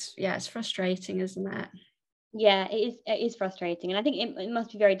frustrating, isn't it? Yeah, it is frustrating. And I think it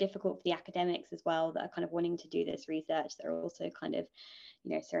must be very difficult for the academics as well that are kind of wanting to do this research, that are also kind of,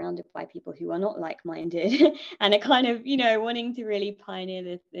 you know, surrounded by people who are not like-minded and are kind of, you know, wanting to really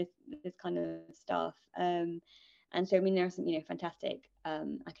pioneer this kind of stuff. And so, I mean, there are some, you know, fantastic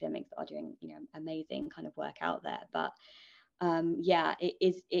academics that are doing, you know, amazing kind of work out there. But yeah,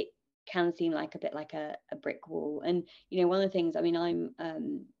 it can seem like a bit like a brick wall. And, you know, one of the things, I mean, I,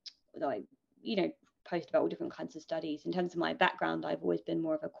 you know, post about all different kinds of studies. In terms of my background, I've always been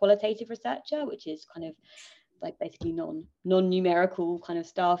more of a qualitative researcher, which is kind of like basically non-numerical kind of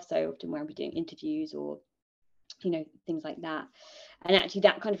stuff. So often where I'll be doing interviews or, you know, things like that. And actually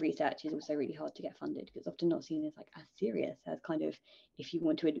that kind of research is also really hard to get funded, because it's often not seen as like as serious as kind of, if you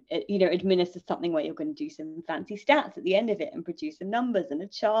want to, you know, administer something where you're going to do some fancy stats at the end of it and produce some numbers and a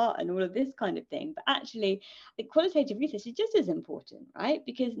chart and all of this kind of thing. But actually the qualitative research is just as important, right?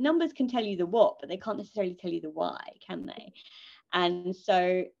 Because numbers can tell you the what, but they can't necessarily tell you the why, can they? And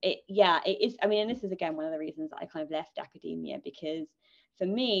so it is, I mean, and this is again one of the reasons that I kind of left academia, because for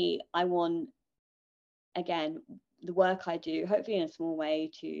me, I want, again, the work I do, hopefully in a small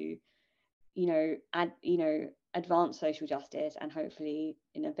way, to, you know, advance social justice, and hopefully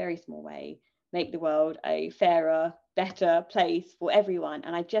in a very small way make the world a fairer, better place for everyone.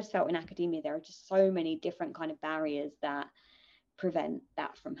 And I just felt in academia there are just so many different kind of barriers that prevent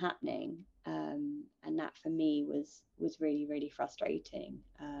that from happening, and that for me was really, really frustrating.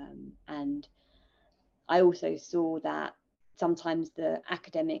 And I also saw that sometimes the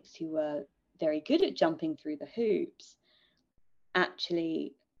academics who were very good at jumping through the hoops,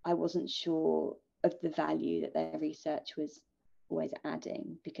 actually I wasn't sure of the value that their research was always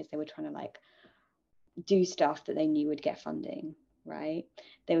adding, because they were trying to like do stuff that they knew would get funding, right?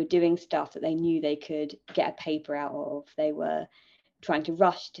 They were doing stuff that they knew they could get a paper out of. They were trying to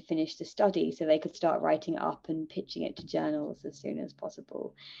rush to finish the study so they could start writing it up and pitching it to journals as soon as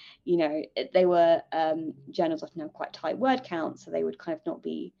possible. You know, they were journals often have quite tight word counts, so they would kind of not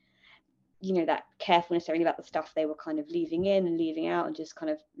be, you know, that careful necessarily about the stuff they were kind of leaving in and leaving out and just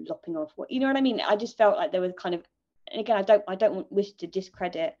kind of lopping off what, you know what I mean? I just felt like there was kind of, and again, I don't wish to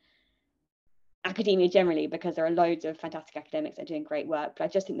discredit academia generally, because there are loads of fantastic academics that are doing great work, but I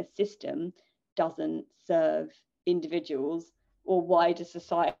just think the system doesn't serve individuals or wider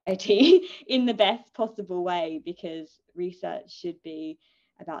society in the best possible way, because research should be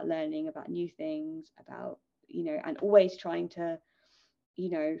about learning about new things, about, you know, and always trying to, you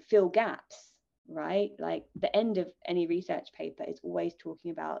know, fill gaps, right? Like the end of any research paper is always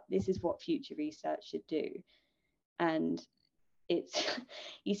talking about this is what future research should do. And it's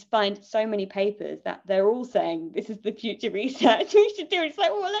you find so many papers that they're all saying this is the future research we should do. It's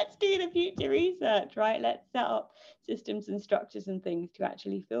like, well, let's do the future research, right? Let's set up systems and structures and things to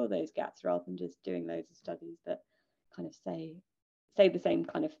actually fill those gaps, rather than just doing loads of studies that kind of say the same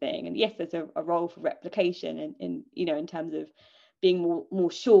kind of thing. And yes, there's a role for replication in you know, in terms of being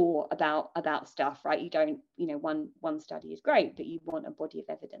more sure about stuff, right? You don't, you know, one study is great, but you want a body of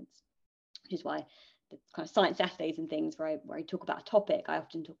evidence, which is why the kind of science Saturdays and things where I talk about a topic, I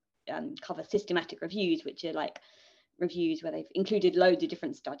often cover systematic reviews, which are like reviews where they've included loads of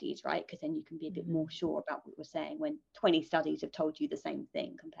different studies, right? Because then you can be a bit more sure about what you're saying when 20 studies have told you the same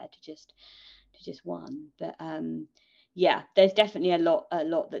thing compared to just one. But yeah, there's definitely a lot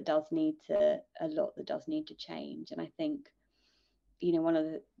that does need to change. And I think, you know, one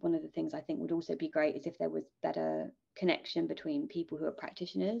of the things I think would also be great is if there was better connection between people who are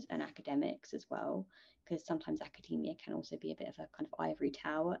practitioners and academics as well, because sometimes academia can also be a bit of a kind of ivory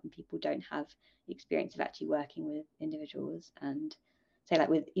tower, and people don't have the experience of actually working with individuals. And say like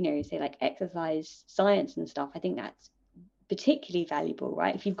with, you know, say like exercise science and stuff, I think that's particularly valuable,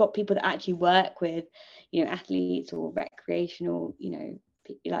 right? If you've got people that actually work with, you know, athletes or recreational, you know,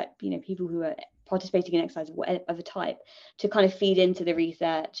 like, you know, people who are participating in exercise of whatever type, to kind of feed into the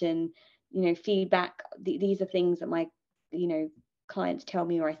research and, you know, feedback. These are things that my, you know, clients tell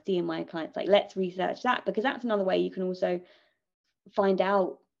me, or I see in my clients, like, let's research that, because that's another way you can also find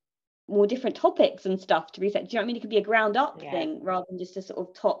out more different topics and stuff to research. Do you know what I mean? It could be a ground up thing rather than just a sort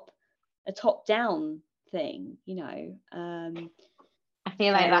of top down thing, you know. I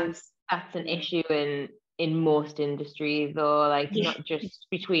feel like that's an issue in most industries, though, like not just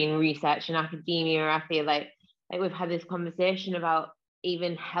between research and academia. I feel like we've had this conversation about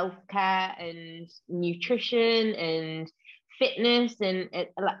even healthcare and nutrition and fitness, and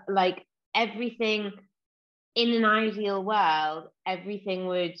like everything. In an ideal world, everything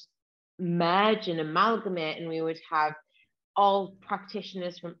would merge and amalgamate, and we would have all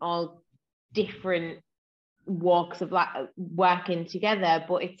practitioners from all different walks of life working together.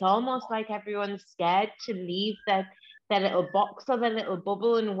 But it's almost like everyone's scared to leave their little box or their little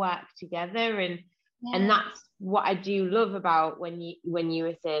bubble and work together. And that's what I do love about when you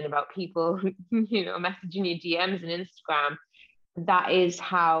were saying about people, you know, messaging your DMs and Instagram. That is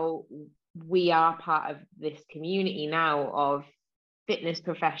how we are part of this community now of fitness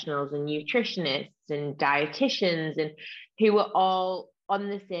professionals and nutritionists and dietitians, and who are all on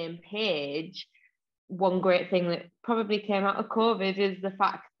the same page. One great thing that probably came out of COVID is the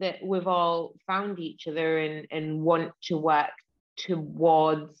fact that we've all found each other and want to work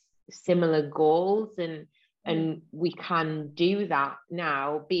towards similar goals, and we can do that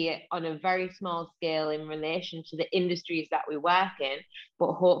now, be it on a very small scale in relation to the industries that we work in,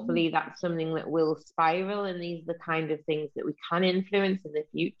 but hopefully that's something that will spiral, and these are the kind of things that we can influence in the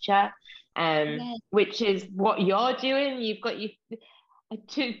future, which is what you're doing. You've got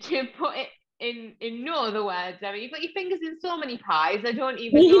to put it in no other words, I mean, you've got your fingers in so many pies. I don't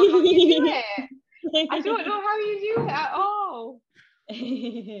even know how you do it. I don't know how you do it at all.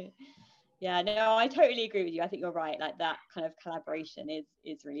 Yeah, no, I totally agree with you. I think you're right. Like that kind of collaboration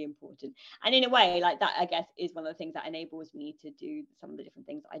is really important. And in a way, like that, I guess, is one of the things that enables me to do some of the different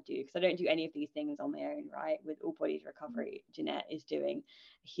things I do, because I don't do any of these things on my own, right? With All Bodies Recovery, Jeanette is doing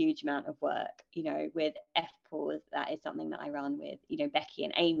a huge amount of work, you know, with FPAWS. That is something that I run with, you know, Becky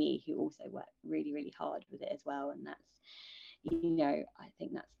and Amy, who also work really, really hard with it as well. And that's, you know, I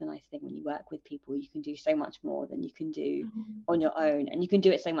think that's the nice thing when you work with people. You can do so much more than you can do on your own, and you can do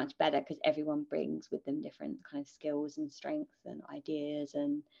it so much better because everyone brings with them different kind of skills and strengths and ideas,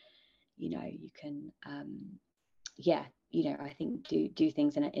 and you know, you can you know, I think do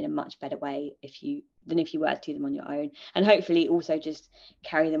things in a much better way if you were to do them on your own, and hopefully also just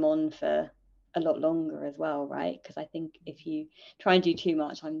carry them on for a lot longer as well, right? Because I think if you try and do too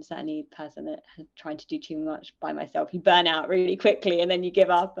much, I'm certainly a person that has tried to do too much by myself, you burn out really quickly, and then you give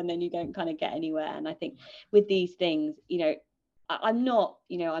up, and then you don't kind of get anywhere. And I think with these things, you know, I'm not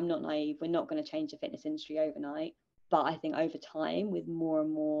naive. We're not going to change the fitness industry overnight, but I think over time, with more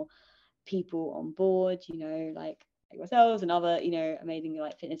and more people on board, you know, like yourselves and other, you know, amazing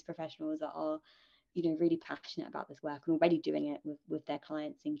like fitness professionals that are, you know, really passionate about this work and already doing it with their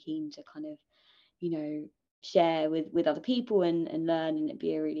clients and keen to kind of share with other people and learn, and it'd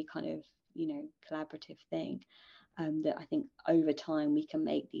be a really kind of collaborative thing, that I think over time we can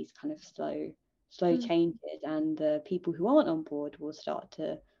make these kind of slow changes, and the people who aren't on board will start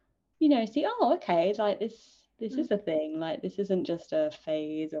to see, oh, okay, like this is a thing, like this isn't just a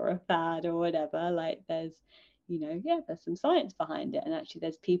phase or a fad or whatever, like there's there's some science behind it, and actually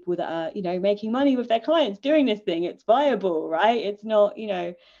there's people that are making money with their clients doing this thing. It's viable, right? It's not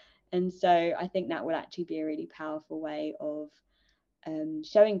and so I think that will actually be a really powerful way of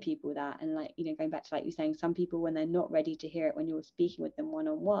showing people that. And like going back to like you saying, some people, when they're not ready to hear it when you're speaking with them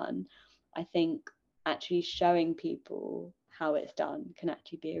one-on-one, I think actually showing people how it's done can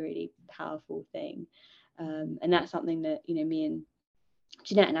actually be a really powerful thing. And that's something that me and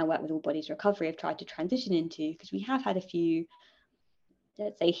Jeanette and I work with All Bodies Recovery have tried to transition into, because we have had a few,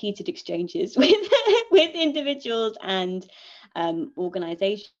 let's say, heated exchanges with individuals and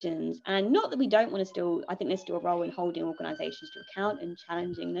organizations. And not that we don't want to I think there's still a role in holding organizations to account and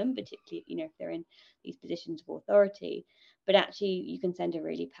challenging them, particularly if they're in these positions of authority. But actually you can send a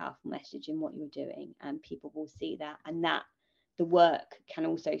really powerful message in what you're doing, and people will see that, and that the work can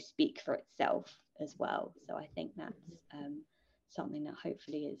also speak for itself as well. So I think that's something that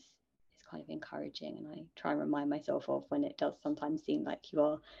hopefully is kind of encouraging, and I try and remind myself of when it does sometimes seem like you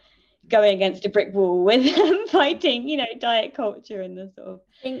are going against a brick wall with fighting diet culture and the sort of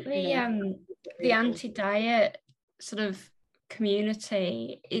I think the anti-diet sort of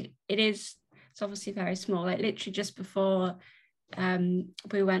community, it's obviously very small. Like literally just before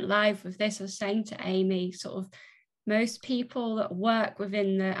we went live with this, I was saying to Amy, sort of most people that work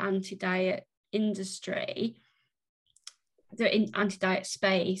within the anti-diet industry, the anti-diet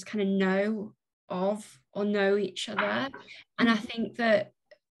space, kind of know of or know each other. And I think that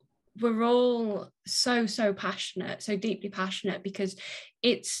we're all so passionate, so deeply passionate, because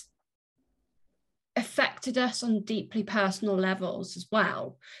it's affected us on deeply personal levels as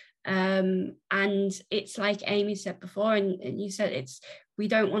well. And it's like Amy said before, and you said, we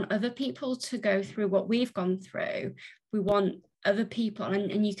don't want other people to go through what we've gone through. We want other people,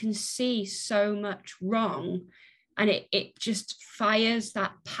 and you can see so much wrong, and it just fires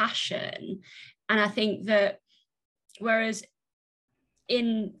that passion. And I think that whereas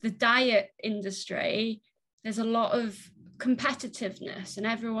in the diet industry, there's a lot of competitiveness and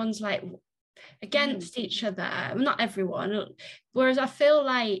everyone's like against each other. Well, not everyone. Whereas I feel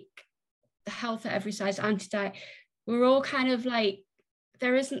like the Health at Every Size anti-diet, we're all kind of like,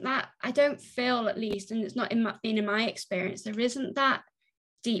 there isn't that, I don't feel, at least, and it's not been in my experience, there isn't that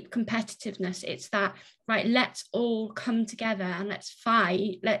deep competitiveness. It's that, right, let's all come together and let's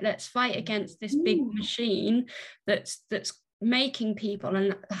fight. Let's fight against this big machine that's making people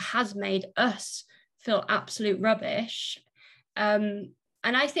and has made us feel absolute rubbish.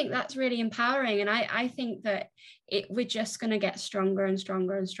 And I think that's really empowering. And I think that we're just going to get stronger and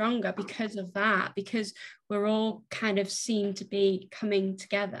stronger and stronger because of that, because we're all kind of seem to be coming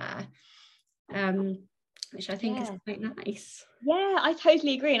together, which I think is quite nice. Yeah, I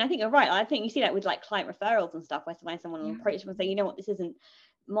totally agree. And I think you're right. I think you see that with like client referrals and stuff, where someone will approach them and say, you know what, this isn't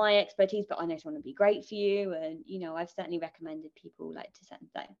my expertise, but I know someone would be great for you. And I've certainly recommended people like to send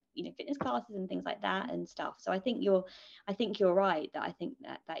like fitness classes and things like that and stuff. So I think you're right, that I think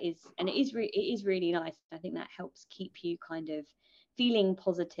that is, and it is really nice. I think that helps keep you kind of feeling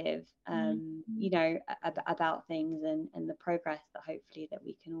positive about things and the progress that hopefully that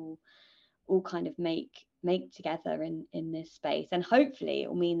we can all kind of make together in this space. And hopefully it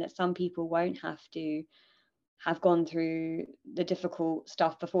will mean that some people won't have to have gone through the difficult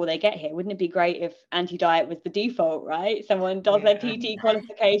stuff before they get here. Wouldn't it be great if anti-diet was the default, right? Someone does their PT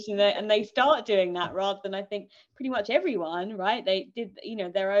qualification and they start doing that, rather than, I think, pretty much everyone, right? They did,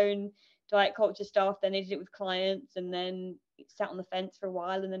 their own diet culture stuff, then they did it with clients, and then sat on the fence for a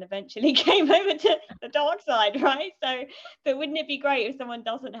while, and then eventually came over to the dark side, right? So, but wouldn't it be great if someone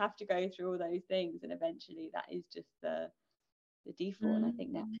doesn't have to go through all those things, and eventually that is just the default? And I think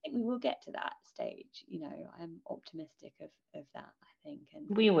we will get to that stage. I'm optimistic of that, I think.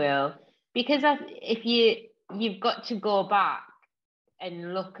 And we will, because if you've got to go back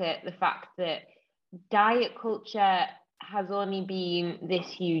and look at the fact that diet culture has only been this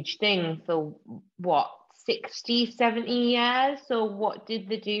huge thing for what, 60, 70 years. So what did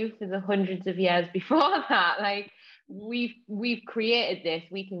they do for the hundreds of years before that? Like, we've created this,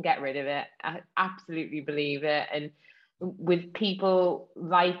 we can get rid of it. I absolutely believe it. And with people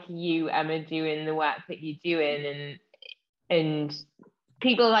like you, Emma, doing the work that you're doing, and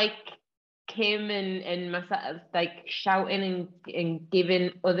people like Kim and myself, like shouting and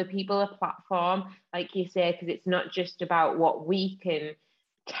giving other people a platform, like you say, because it's not just about what we can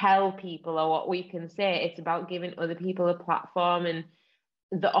tell people or what we can say. It's about giving other people a platform and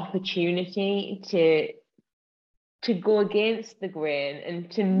the opportunity to go against the grain and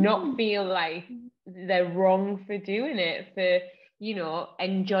to not feel like they're wrong for doing it, for, you know,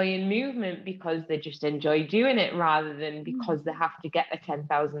 enjoying movement because they just enjoy doing it rather than because they have to get the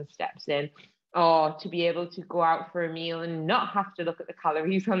 10,000 steps in, or to be able to go out for a meal and not have to look at the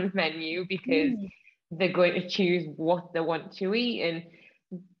calories on the menu because they're going to choose what they want to eat, and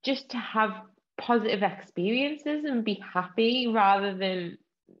just to have positive experiences and be happy rather than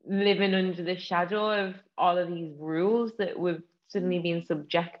living under the shadow of all of these rules that we've suddenly been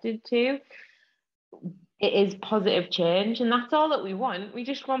subjected to. It is positive change, and that's all that we want. We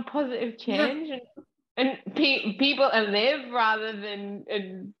just want positive change and people to live rather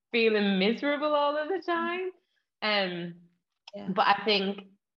than feeling miserable all of the time. But I think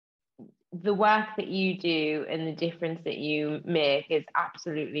the work that you do and the difference that you make is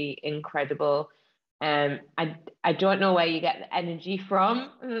absolutely incredible. I don't know where you get the energy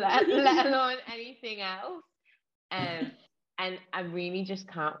from, let alone anything else. And I really just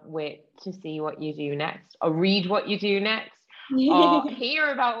can't wait to see what you do next, or read what you do next, or hear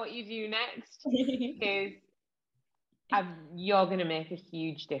about what you do next, because you're going to make a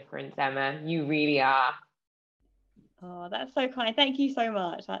huge difference, Emma. You really are. Oh, that's so kind. Thank you so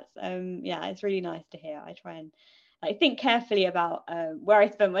much. That's yeah, it's really nice to hear. I try and think carefully about where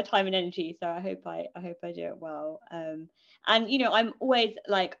I spend my time and energy, so I hope I do it well. And you know, I'm always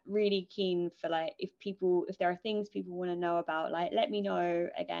like really keen for like, if there are things people want to know about, like let me know.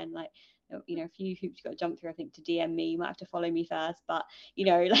 Again, like, you know, a few hoops you've got to jump through, I think, to DM me. You might have to follow me first, but you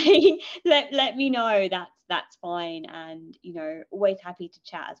know, like let me know. That's fine. And you know, always happy to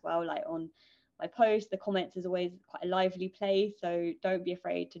chat as well, like on my posts. The comments is always quite a lively place, so don't be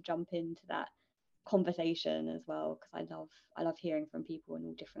afraid to jump into that conversation as well, because I love hearing from people and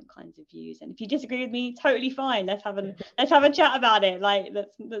all different kinds of views. And if you disagree with me, totally fine. Let's have a chat about it. Like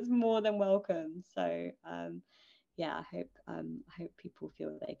that's more than welcome. So yeah, I hope people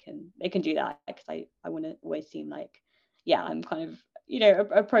feel they can do that, because I want to always seem like, yeah, I'm kind of, you know,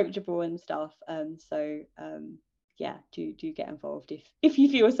 approachable and stuff. So yeah, do get involved if you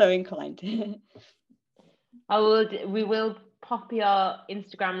feel so inclined. We will pop your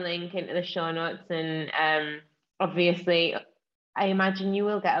Instagram link into the show notes, and obviously I imagine you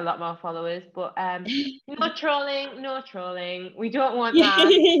will get a lot more followers, but no trolling. We don't want that.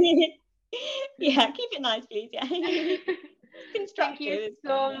 Yeah, keep it nice, please. Yeah. Thank you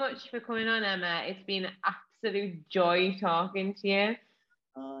so much for coming on, Emma. It's been an absolute joy talking to you.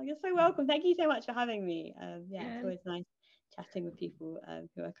 Oh, you're so welcome. Thank you so much for having me. Yeah, it's always nice chatting with people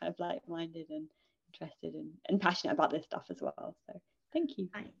who are kind of like-minded and interested and passionate about this stuff as well. So thank you.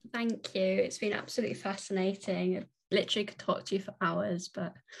 Thank you. It's been absolutely fascinating. I literally could talk to you for hours,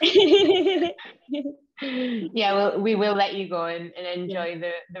 but yeah, well, we will let you go and enjoy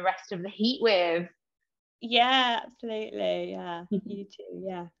the rest of the heat wave. Yeah, absolutely. Yeah, you too.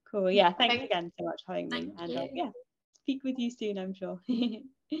 Yeah, cool. Yeah, thanks again so much for having me. Thank And you. yeah, speak with you soon, I'm sure.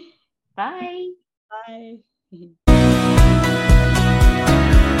 Bye. Bye.